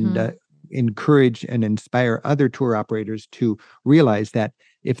and encourage and inspire other tour operators to realize that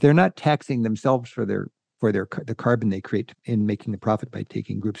if they're not taxing themselves for the carbon they create in making the profit by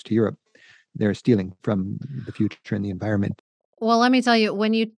taking groups to Europe, they're stealing from the future and the environment. Well, let me tell you,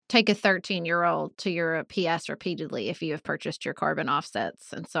 when you take a 13-year-old to Europe, he asks repeatedly if you have purchased your carbon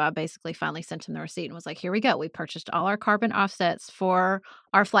offsets. And so I basically finally sent him the receipt and was like, here we go. We purchased all our carbon offsets for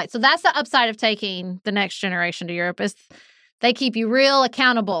our flight. So that's the upside of taking the next generation to Europe, is they keep you real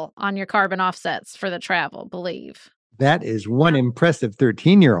accountable on your carbon offsets for the travel, believe. That is one impressive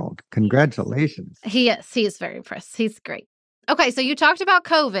 13-year-old. Congratulations. He is very impressed. He's great. Okay, so you talked about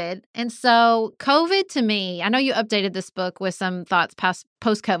COVID. And so COVID to me, I know you updated this book with some thoughts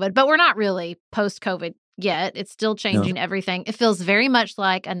post-COVID, but we're not really post-COVID yet. It's still changing everything. It feels very much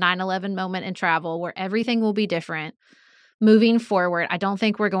like a 9/11 moment in travel where everything will be different moving forward. I don't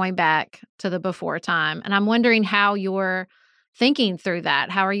think we're going back to the before time. And I'm wondering how you're thinking through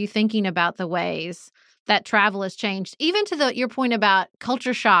that. How are you thinking about the ways that travel has changed? Even to your point about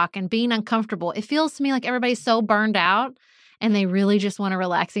culture shock and being uncomfortable, it feels to me like everybody's so burned out and they really just want a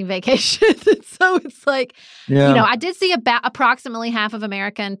relaxing vacation. So it's like, I did see about approximately half of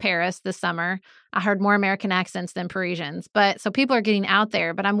America in Paris this summer. I heard more American accents than Parisians. So people are getting out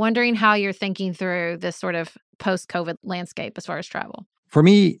there. But I'm wondering how you're thinking through this sort of post-COVID landscape as far as travel. For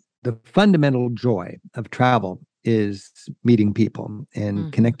me, the fundamental joy of travel is meeting people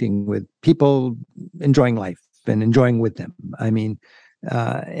and connecting with people, enjoying life and enjoying with them. I mean,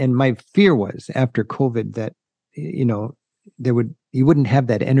 and my fear was after COVID that, you wouldn't have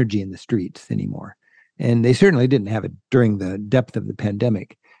that energy in the streets anymore. And they certainly didn't have it during the depth of the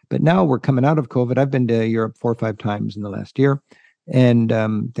pandemic. But now we're coming out of COVID. I've been to Europe 4 or 5 times in the last year. And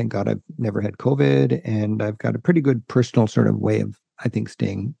thank God I've never had COVID. And I've got a pretty good personal sort of way of, I think,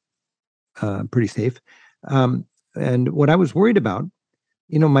 staying pretty safe. And what I was worried about,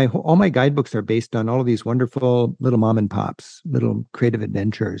 all my guidebooks are based on all of these wonderful little mom and pops, little creative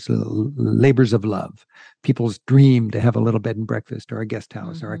adventures, little labors of love, people's dream to have a little bed and breakfast or a guest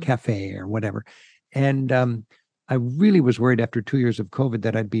house or a cafe or whatever. And I really was worried after 2 years of COVID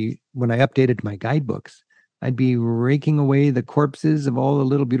that when I updated my guidebooks, I'd be raking away the corpses of all the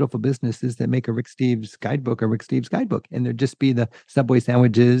little beautiful businesses that make a Rick Steves guidebook, and there'd just be the Subway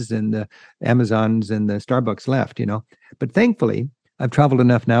sandwiches and the Amazons and the Starbucks left, But thankfully, I've traveled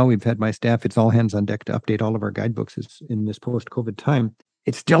enough now. We've had my staff. It's all hands on deck to update all of our guidebooks in this post-COVID time.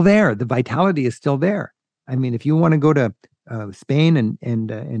 It's still there. The vitality is still there. I mean, if you want to go to Spain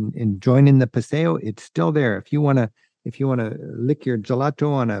and join in the paseo, it's still there. If you want to lick your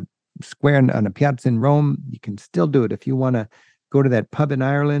gelato on a square on a piazza in Rome, you can still do it. If you want to go to that pub in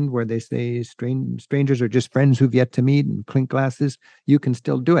Ireland where they say strangers are just friends who've yet to meet and clink glasses, you can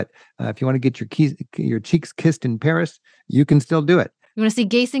still do it. If you want to get your cheeks kissed in Paris, you can still do it. You want to see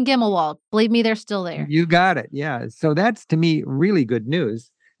Gase and Gimmelwald? Believe me, they're still there. You got it. Yeah. So that's, to me, really good news.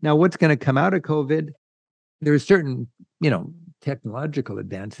 Now, what's going to come out of COVID? There's certain, technological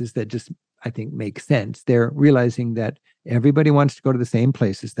advances that just, I think, make sense. They're realizing that everybody wants to go to the same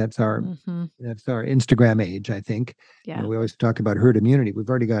places. That's our Instagram age, I think. Yeah. We always talk about herd immunity. We've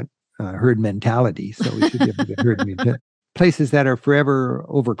already got herd mentality, so we should be able to get herd immunity. Places that are forever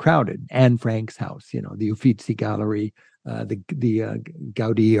overcrowded. Anne Frank's house, the Uffizi Gallery, the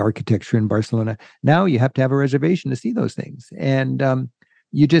Gaudi architecture in Barcelona. Now you have to have a reservation to see those things. And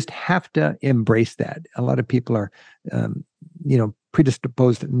you just have to embrace that. A lot of people are,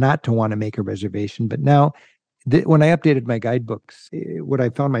 predisposed not to want to make a reservation. But now, when I updated my guidebooks, what I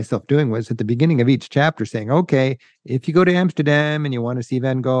found myself doing was at the beginning of each chapter saying, okay, if you go to Amsterdam and you want to see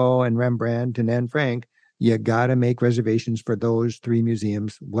Van Gogh and Rembrandt and Anne Frank, you got to make reservations for those 3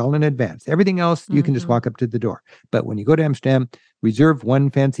 museums well in advance. Everything else, you can just walk up to the door. But when you go to Amsterdam, reserve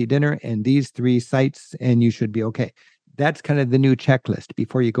 1 fancy dinner and these 3 sites, and you should be okay. That's kind of the new checklist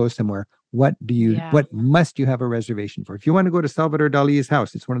before you go somewhere. What Yeah. what must you have a reservation for? If you want to go to Salvador Dali's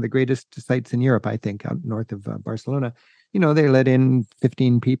house, it's one of the greatest sites in Europe, I think, out north of Barcelona. They let in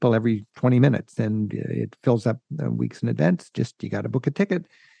 15 people every 20 minutes and it fills up weeks in advance. Just you got to book a ticket.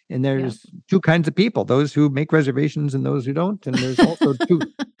 And there's two kinds of people, those who make reservations and those who don't. And there's also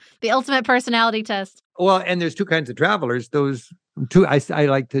The ultimate personality test. well, and there's two kinds of travelers. Those two, I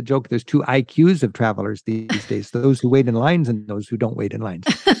like to joke, there's two IQs of travelers these days, those who wait in lines and those who don't wait in lines.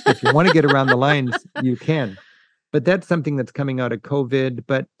 If you want to get around the lines, you can. But that's something that's coming out of COVID.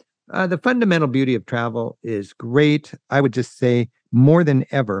 But the fundamental beauty of travel is great. I would just say more than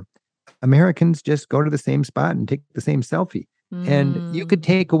ever, Americans just go to the same spot and take the same selfie. And you could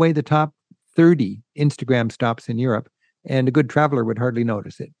take away the top 30 Instagram stops in Europe, and a good traveler would hardly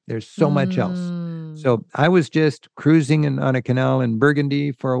notice it. There's so much else. So I was just cruising on a canal in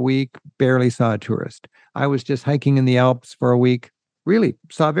Burgundy for a week, barely saw a tourist. I was just hiking in the Alps for a week, really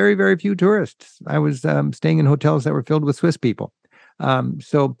saw very, very few tourists. I was staying in hotels that were filled with Swiss people.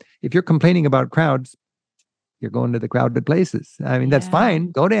 So if you're complaining about crowds, you're going to the crowded places. I mean, that's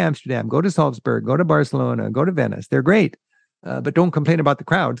fine. Go to Amsterdam, go to Salzburg, go to Barcelona, go to Venice. They're great. But don't complain about the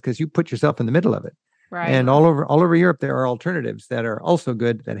crowds because you put yourself in the middle of it. Right. And all over Europe, there are alternatives that are also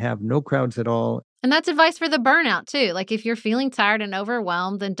good that have no crowds at all. And that's advice for the burnout too. Like if you're feeling tired and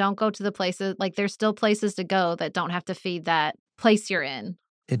overwhelmed, then don't go to the places. Like there's still places to go that don't have to feed that place you're in.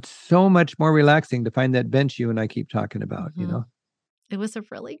 It's so much more relaxing to find that bench you and I keep talking about, It was a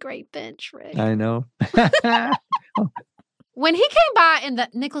really great bench, Rick. I know. When he came by and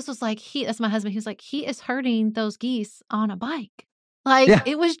Nicholas was like, that's my husband. He was like, he is herding those geese on a bike. Like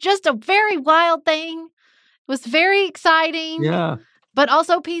it was just a very wild thing. It was very exciting. Yeah. But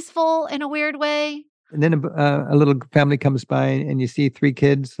also peaceful in a weird way. And then a little family comes by and you see three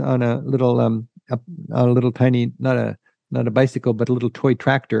kids on a little tiny, not a bicycle, but a little toy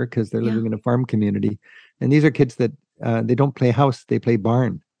tractor because they're living in a farm community. And these are kids that they don't play house, they play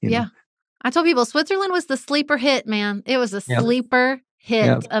barn. You know? I told people Switzerland was the sleeper hit, man. It was a sleeper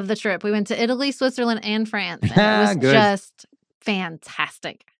hit of the trip. We went to Italy, Switzerland, and France. And it was just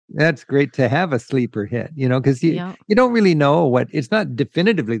fantastic. That's great to have a sleeper hit, because you don't really know what, it's not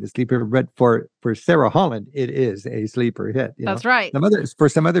definitively the sleeper, but for Sarah Holland, it is a sleeper hit. That's right. For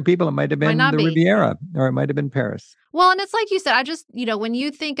some other people, it might have been the Riviera or it might have been Paris. Well, and it's like you said, I just, when you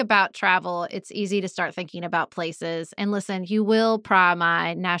think about travel, it's easy to start thinking about places. And listen, you will pry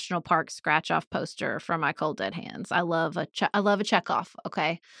my national park scratch off poster from my cold dead hands. I love a check off.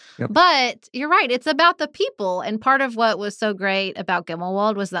 Okay. Yep. But you're right. It's about the people. And part of what was so great about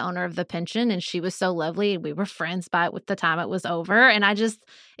Gimmelwald was the owner of the pension. And she was so lovely. And we were friends with the time it was over. And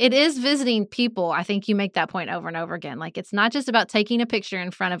it is visiting people. I think you make that point over and over again. Like it's not just about taking a picture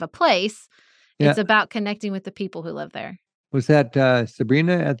in front of a place. It's about connecting with the people who live there. Was that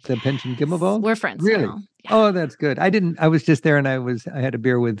Sabrina at the Pension Gimmelwald? We're friends. Really? Now. Yeah. Oh, that's good. I was just there and I had a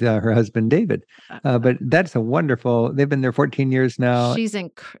beer with her husband, David. But that's a wonderful, they've been there 14 years now. She's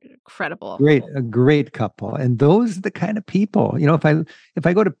incredible. A great couple. And those are the kind of people, if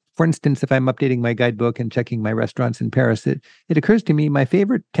I go to, for instance, if I'm updating my guidebook and checking my restaurants in Paris, it occurs to me my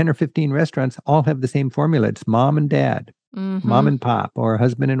favorite 10 or 15 restaurants all have the same formula. It's mom and dad. Mm-hmm. Mom and pop or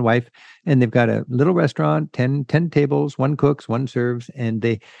husband and wife, and they've got a little restaurant, 10 tables, one cooks, one serves, and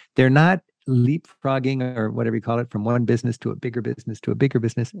they're not leapfrogging or whatever you call it from one business to a bigger business to a bigger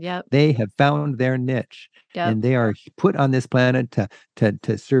business. Yep. They have found their niche, and they are put on this planet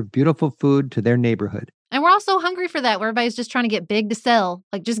to serve beautiful food to their neighborhood. And we're all so hungry for that, where everybody's just trying to get big to sell.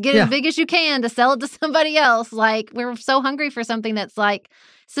 Like, just get as big as you can to sell it to somebody else. Like, we're so hungry for something that's like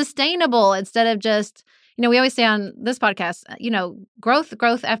sustainable instead of just, we always say on this podcast,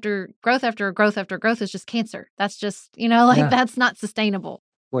 growth after growth after growth after growth is just cancer. That's just, that's not sustainable.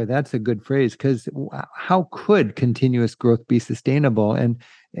 Boy, that's a good phrase, because how could continuous growth be sustainable? And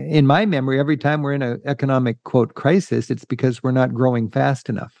in my memory, every time we're in an economic, quote, crisis, it's because we're not growing fast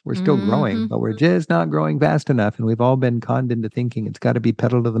enough. We're still growing, but we're just not growing fast enough. And we've all been conned into thinking it's got to be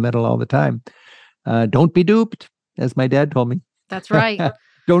pedal to the metal all the time. Don't be duped, as my dad told me. That's right.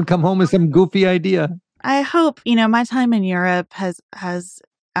 Don't come home with some goofy idea. I hope, my time in Europe has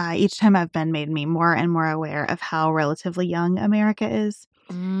each time I've been made me more and more aware of how relatively young America is.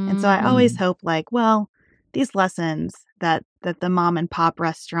 And so I always hope these lessons that the mom and pop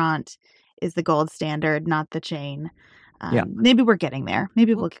restaurant is the gold standard, not the chain. Maybe we're getting there.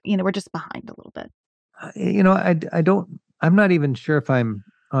 Maybe we're just behind a little bit. I'm not even sure if I'm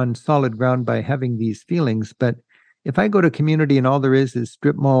on solid ground by having these feelings, but if I go to a community and all there is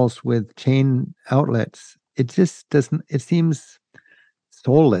strip malls with chain outlets, it just doesn't, it seems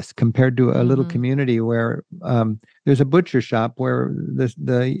soulless compared to a little community where there's a butcher shop where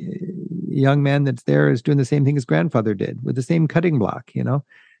young man that's there is doing the same thing his grandfather did with the same cutting block,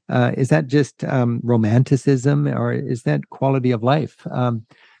 Is that just romanticism, or is that quality of life?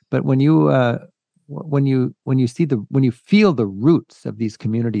 But when you feel the roots of these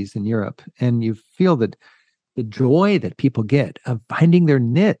communities in Europe, and you feel that the joy that people get of finding their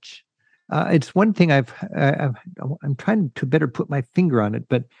niche, it's one thing I'm trying to better put my finger on it,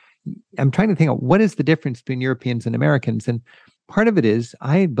 but I'm trying to think of what is the difference between Europeans and Americans. And part of it is,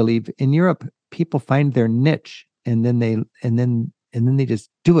 I believe in Europe, people find their niche and then they just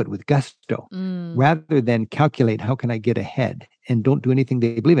do it with gusto rather than calculate how can I get ahead and don't do anything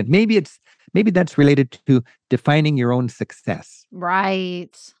they believe in. Maybe that's related to defining your own success.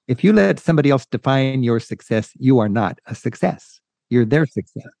 Right. If you let somebody else define your success, you are not a success. You're their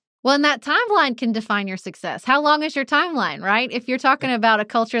success. Well, and that timeline can define your success. How long is your timeline, right? If you're talking about a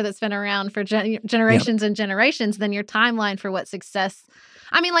culture that's been around for generations and generations, then your timeline for what success.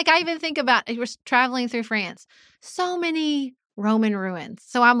 I mean, like I even think about, we're traveling through France, so many Roman ruins.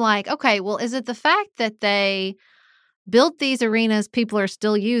 So I'm like, okay, well, is it the fact that they built these arenas people are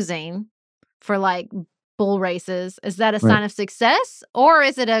still using for like bull races? Is that a sign of success? Or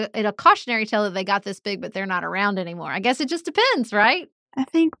is it a cautionary tale that they got this big, but they're not around anymore? I guess it just depends, right? I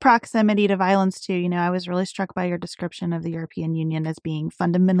think proximity to violence, too. I was really struck by your description of the European Union as being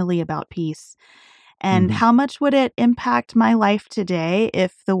fundamentally about peace. And how much would it impact my life today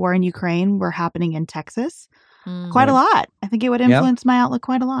if the war in Ukraine were happening in Texas? Quite a lot. I think it would influence my outlook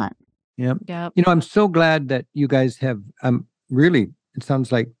quite a lot. Yep. I'm so glad that you guys have really, it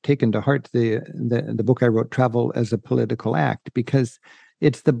sounds like, taken to heart the book I wrote, Travel as a Political Act, because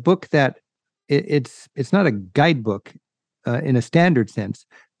it's the book that it's not a guidebook in a standard sense,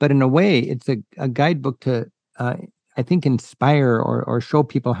 but in a way, it's a guidebook to, I think, inspire or show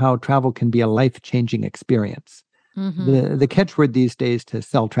people how travel can be a life-changing experience. The catchword these days to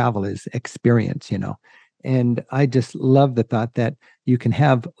sell travel is experience, And I just love the thought that you can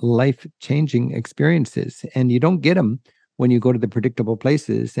have life-changing experiences, and you don't get them when you go to the predictable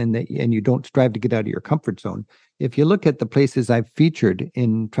places and you don't strive to get out of your comfort zone. If you look at the places I've featured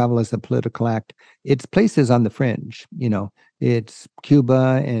in Travel as a Political Act, it's places on the fringe. It's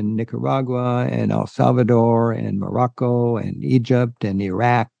Cuba and Nicaragua and El Salvador and Morocco and Egypt and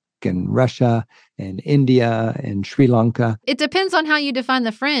Iraq and Russia and India and Sri Lanka. It depends on how you define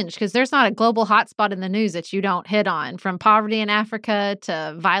the fringe, because there's not a global hotspot in the news that you don't hit on, from poverty in Africa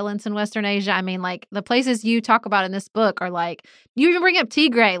to violence in Western Asia. I mean, like the places you talk about in this book are like, you even bring up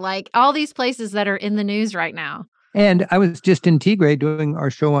Tigray, like all these places that are in the news right now. And I was just in Tigray doing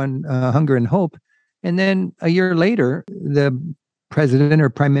our show on hunger and hope. And then a year later, the president or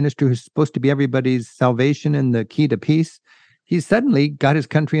prime minister who's supposed to be everybody's salvation and the key to peace, he suddenly got his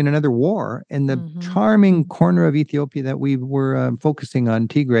country in another war. And the charming corner of Ethiopia that we were focusing on,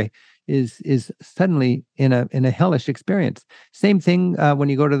 Tigray, is suddenly in a hellish experience. Same thing when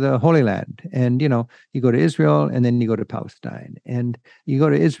you go to the Holy Land, and you go to Israel, and then you go to Palestine, and you go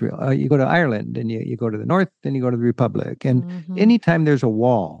to Israel, you go to Ireland, and you go to the north, and you go to the Republic. And anytime there's a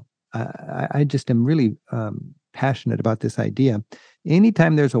wall, I just am really passionate about this idea.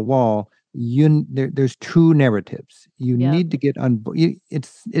 Anytime there's a wall, there's two narratives. You need to get on.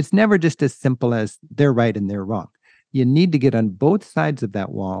 It's never just as simple as they're right and they're wrong. You need to get on both sides of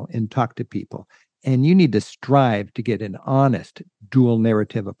that wall and talk to people. And you need to strive to get an honest dual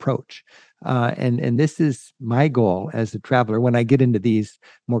narrative approach. And this is my goal as a traveler when I get into these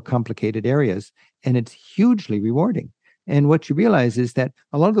more complicated areas. And it's hugely rewarding. And what you realize is that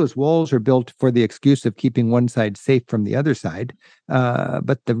a lot of those walls are built for the excuse of keeping one side safe from the other side.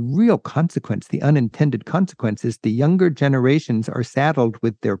 But the real consequence, the unintended consequence, is the younger generations are saddled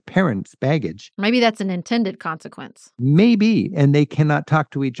with their parents' baggage. Maybe that's an intended consequence. Maybe, and they cannot talk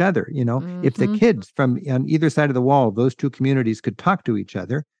to each other. If the kids from on either side of the wall, those two communities could talk to each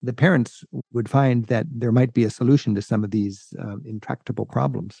other, the parents would find that there might be a solution to some of these intractable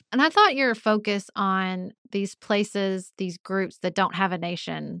problems. And I thought your focus on these places, these groups that don't have a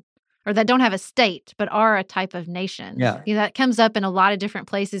nation or that don't have a state, but are a type of nation. Yeah. That comes up in a lot of different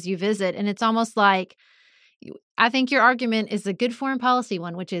places you visit. And it's almost like, I think your argument is a good foreign policy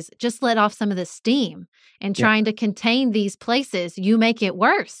one, which is just let off some of the steam and trying to contain these places. You make it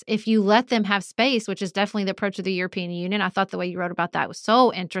worse if you let them have space, which is definitely the approach of the European Union. I thought the way you wrote about that was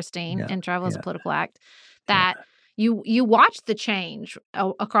so interesting in Travel as a Political Act, that you watch the change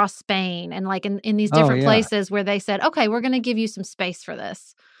across Spain and like in these different places where they said, okay, we're going to give you some space for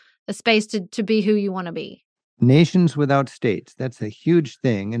this, a space to be who you want to be. Nations without states. That's a huge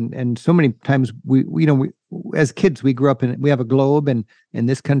thing. And so many times we as kids, we grew up we have a globe and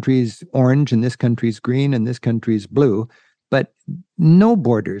this country's orange and this country's green and this country's blue. But no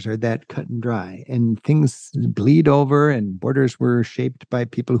borders are that cut and dry, and things bleed over, and borders were shaped by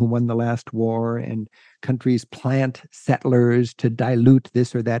people who won the last war, and countries plant settlers to dilute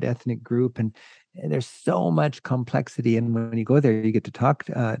this or that ethnic group. And there's so much complexity. And when you go there, you get to talk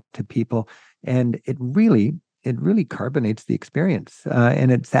to people, and it really carbonates the experience.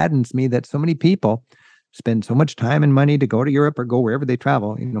 And it saddens me that so many people spend so much time and money to go to Europe or go wherever they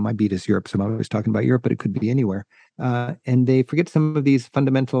travel. My beat is Europe, so I'm always talking about Europe, but it could be anywhere. And they forget some of these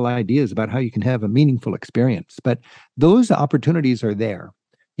fundamental ideas about how you can have a meaningful experience. But those opportunities are there.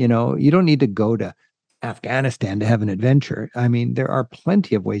 You don't need to go to Afghanistan to have an adventure. I mean, there are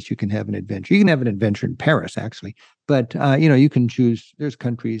plenty of ways you can have an adventure. You can have an adventure in Paris, actually. But, you can choose, there's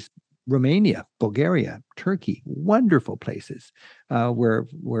countries, Romania, Bulgaria, Turkey, wonderful places where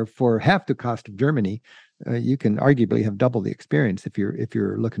for half the cost of Germany, you can arguably have double the experience if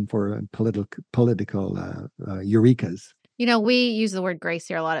you're looking for political eurekas. We use the word grace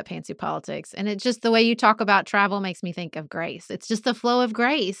here a lot at Pantsuit Politics, and it's just the way you talk about travel makes me think of grace. It's just the flow of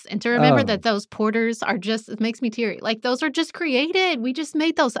grace. And to remember that those porters are it makes me teary. Like, those are just created. We just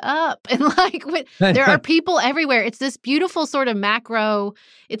made those up. And there are people everywhere. It's this beautiful sort of macro.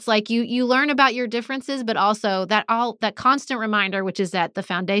 It's like you learn about your differences, but also that constant reminder, which is at the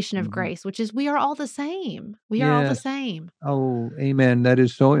foundation of grace, which is we are all the same. We are all the same. Oh, amen. That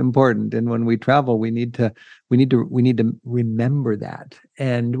is so important. And when we travel, we need to remember that,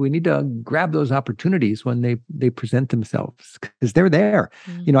 and we need to grab those opportunities when they present themselves, because they're there.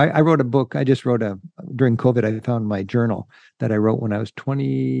 Mm-hmm. I wrote a book. During COVID, I found my journal that I wrote when I was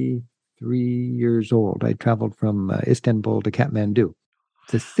 23 years old. I traveled from Istanbul to Kathmandu.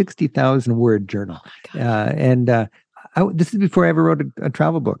 It's a 60,000 word journal. This is before I ever wrote a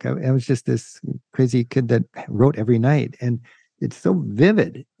travel book. I was just this crazy kid that wrote every night, and it's so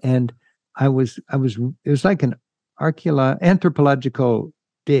vivid. And it was like an anthropological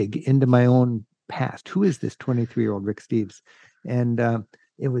dig into my own past. Who is this 23-year-old Rick Steves? And I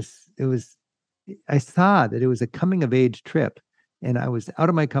saw that it was a coming of age trip, and I was out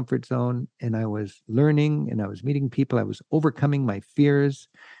of my comfort zone, and I was learning, and I was meeting people. I was overcoming my fears,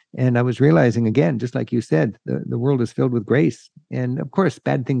 and I was realizing, again, just like you said, the world is filled with grace. And of course,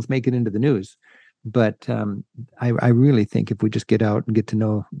 bad things make it into the news. But I really think if we just get out and get to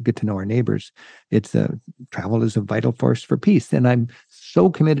know our neighbors, travel is a vital force for peace. And I'm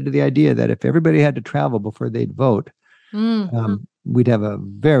so committed to the idea that if everybody had to travel before they'd vote, we'd have a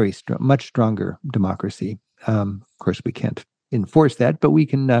much stronger democracy. Of course, we can't enforce that, but we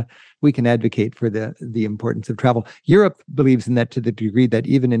can advocate for the importance of travel. Europe believes in that to the degree that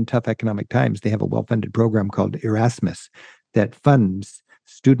even in tough economic times, they have a well-funded program called Erasmus that funds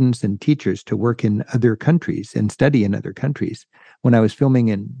students and teachers to work in other countries and study in other countries. When I was filming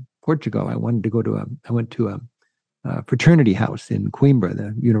in Portugal, I went to a fraternity house in Coimbra,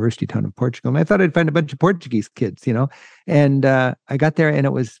 the university town of Portugal. And I thought I'd find a bunch of Portuguese kids, and I got there and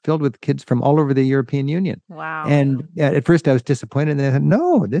it was filled with kids from all over the European Union. Wow. And at first I was disappointed. And I thought,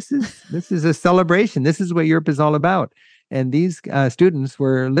 no, this is a celebration. This is what Europe is all about. And these students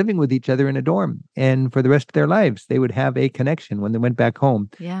were living with each other in a dorm. And for the rest of their lives, they would have a connection when they went back home.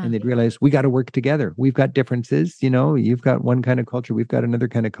 Yeah. And they'd realize, we got to work together. We've got differences. You've got one kind of culture. We've got another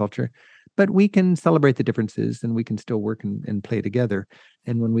kind of culture. But we can celebrate the differences, and we can still work and play together.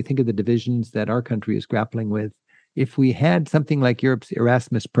 And when we think of the divisions that our country is grappling with, if we had something like Europe's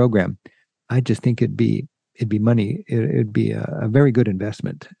Erasmus program, I just think it'd be money. It'd be a very good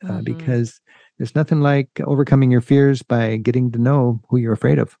investment because there's nothing like overcoming your fears by getting to know who you're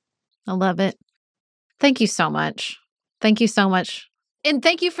afraid of. I love it. Thank you so much. Thank you so much. And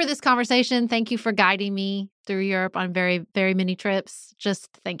thank you for this conversation. Thank you for guiding me through Europe on very, very many trips. Just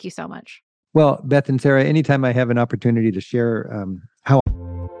thank you so much. Well, Beth and Sarah, anytime I have an opportunity to share how...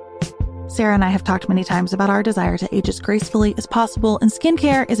 Sarah and I have talked many times about our desire to age as gracefully as possible, and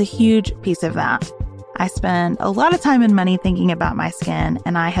skincare is a huge piece of that. I spend a lot of time and money thinking about my skin,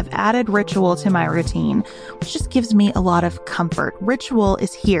 and I have added Ritual to my routine, which just gives me a lot of comfort. Ritual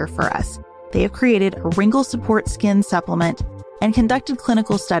is here for us. They have created a wrinkle support skin supplement and conducted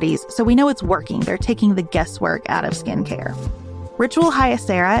clinical studies, so we know it's working. They're taking the guesswork out of skincare. Ritual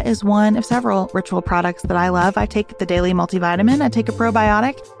Hyacera is one of several Ritual products that I love. I take the daily multivitamin, I take a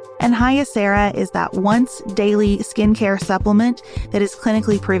probiotic, and Hyacera is that once daily skincare supplement that is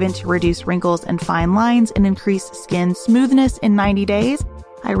clinically proven to reduce wrinkles and fine lines and increase skin smoothness in 90 days.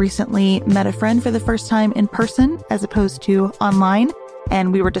 I recently met a friend for the first time in person as opposed to online,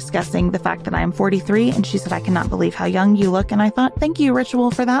 and we were discussing the fact that I am 43, and she said, "I cannot believe how young you look." And I thought, thank you, Ritual,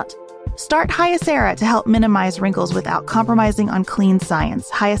 for that. Start Hyacera to help minimize wrinkles without compromising on clean science.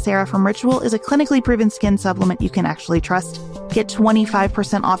 Hyacera from Ritual is a clinically proven skin supplement you can actually trust. Get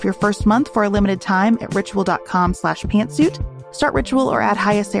 25% off your first month for a limited time at ritual.com/pantsuit. Start Ritual or add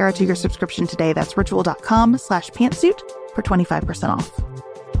Hyacera to your subscription today. That's ritual.com/pantsuit for 25% off.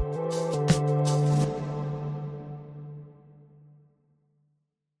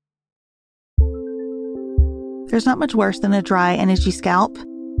 There's not much worse than a dry and itchy scalp.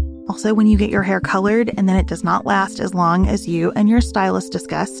 Also, when you get your hair colored and then it does not last as long as you and your stylist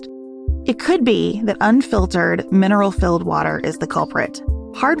discussed. It could be that unfiltered, mineral-filled water is the culprit.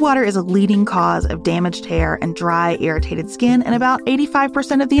 Hard water is a leading cause of damaged hair and dry, irritated skin, and about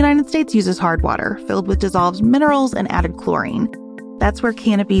 85% of the United States uses hard water, filled with dissolved minerals and added chlorine. That's where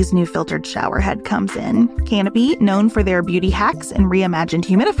Canopy's new filtered shower head comes in. Canopy, known for their beauty hacks and reimagined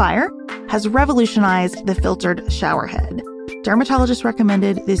humidifier, has revolutionized the filtered shower head. Dermatologists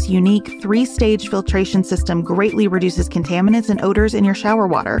recommended this unique 3-stage filtration system greatly reduces contaminants and odors in your shower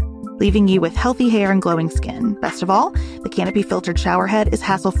water, leaving you with healthy hair and glowing skin. Best of all, the Canopy filtered shower head is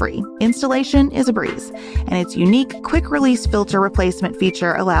hassle-free. Installation is a breeze, and its unique quick-release filter replacement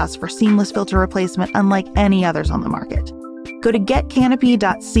feature allows for seamless filter replacement unlike any others on the market. Go to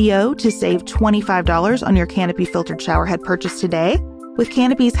getcanopy.co to save $25 on your Canopy filtered shower head purchase today with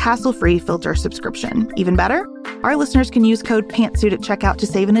Canopy's hassle-free filter subscription. Even better, our listeners can use code PANTSUIT at checkout to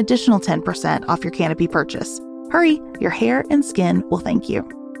save an additional 10% off your Canopy purchase. Hurry, your hair and skin will thank you.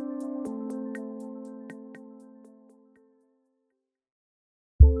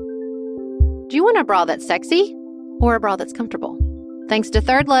 Do you want a bra that's sexy or a bra that's comfortable? Thanks to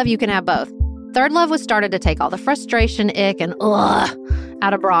Third Love, you can have both. Third Love was started to take all the frustration, ick, and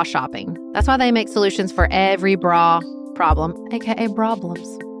out of bra shopping. That's why they make solutions for every bra problem, aka problems.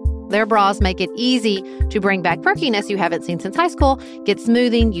 Their bras make it easy to bring back perkiness you haven't seen since high school, get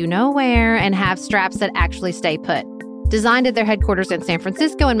smoothing you know where, and have straps that actually stay put. Designed at their headquarters in San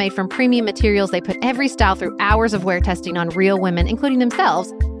Francisco and made from premium materials, they put every style through hours of wear testing on real women, including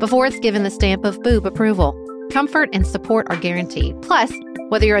themselves, before it's given the stamp of boob approval. Comfort and support are guaranteed. Plus,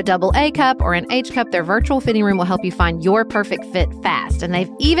 whether you're a double A cup or an H cup, their virtual fitting room will help you find your perfect fit fast. And they've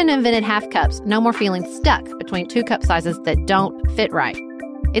even invented half cups. No more feeling stuck between 2 cup sizes that don't fit right.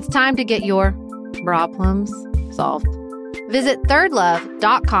 It's time to get your problems solved. Visit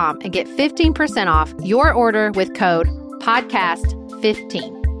thirdlove.com and get 15% off your order with code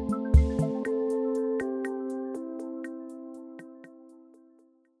podcast15.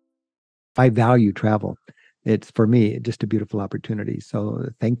 I value travel. It's, for me, just a beautiful opportunity. So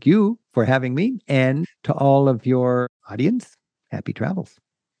thank you for having me. And to all of your audience, happy travels.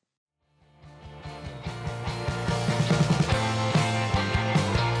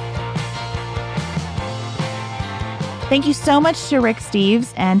 Thank you so much to Rick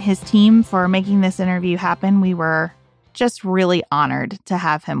Steves and his team for making this interview happen. We were just really honored to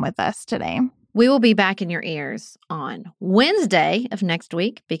have him with us today. We will be back in your ears on Wednesday of next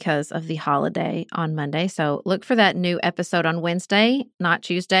week because of the holiday on Monday. So look for that new episode on Wednesday, not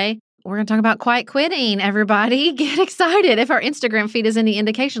Tuesday. We're going to talk about quiet quitting, everybody. Get excited. If our Instagram feed is any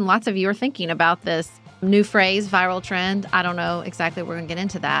indication, lots of you are thinking about this new phrase, viral trend. I don't know exactly. We're going to get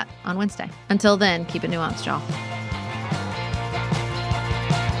into that on Wednesday. Until then, keep it nuanced, y'all.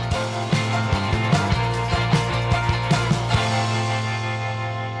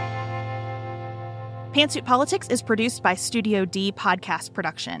 Pantsuit Politics is produced by Studio D Podcast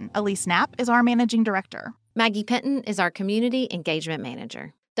Production. Elise Knapp is our managing director. Maggie Penton is our community engagement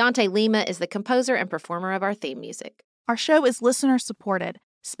manager. Dante Lima is the composer and performer of our theme music. Our show is listener-supported.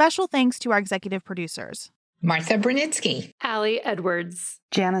 Special thanks to our executive producers. Martha Brunitsky, Allie Edwards,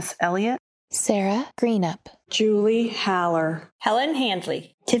 Janice Elliott, Sarah Greenup, Julie Haller, Helen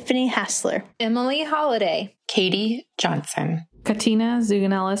Handley, Tiffany Hassler, Emily Holiday, Katie Johnson, Katina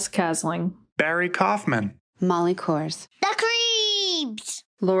Zuganellis-Kasling, Barry Kaufman, Molly Kors, The Creeps,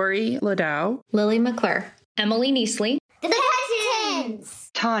 Lori Ladow, Lily McClure, Emily Neasley, The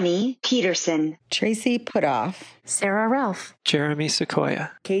Cousins, Tawny Peterson, Tracy Putoff, Sarah Ralph, Jeremy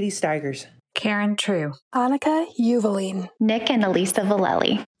Sequoia, Katie Steigers, Karen True, Annika Uvaline, Nick and Elisa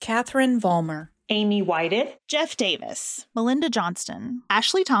Vallely, Catherine Vollmer, Amy Whited, Jeff Davis, Melinda Johnston,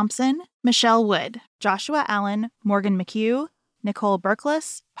 Ashley Thompson, Michelle Wood, Joshua Allen, Morgan McHugh, Nicole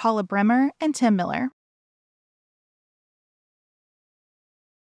Berkless, Paula Bremer, and Tim Miller.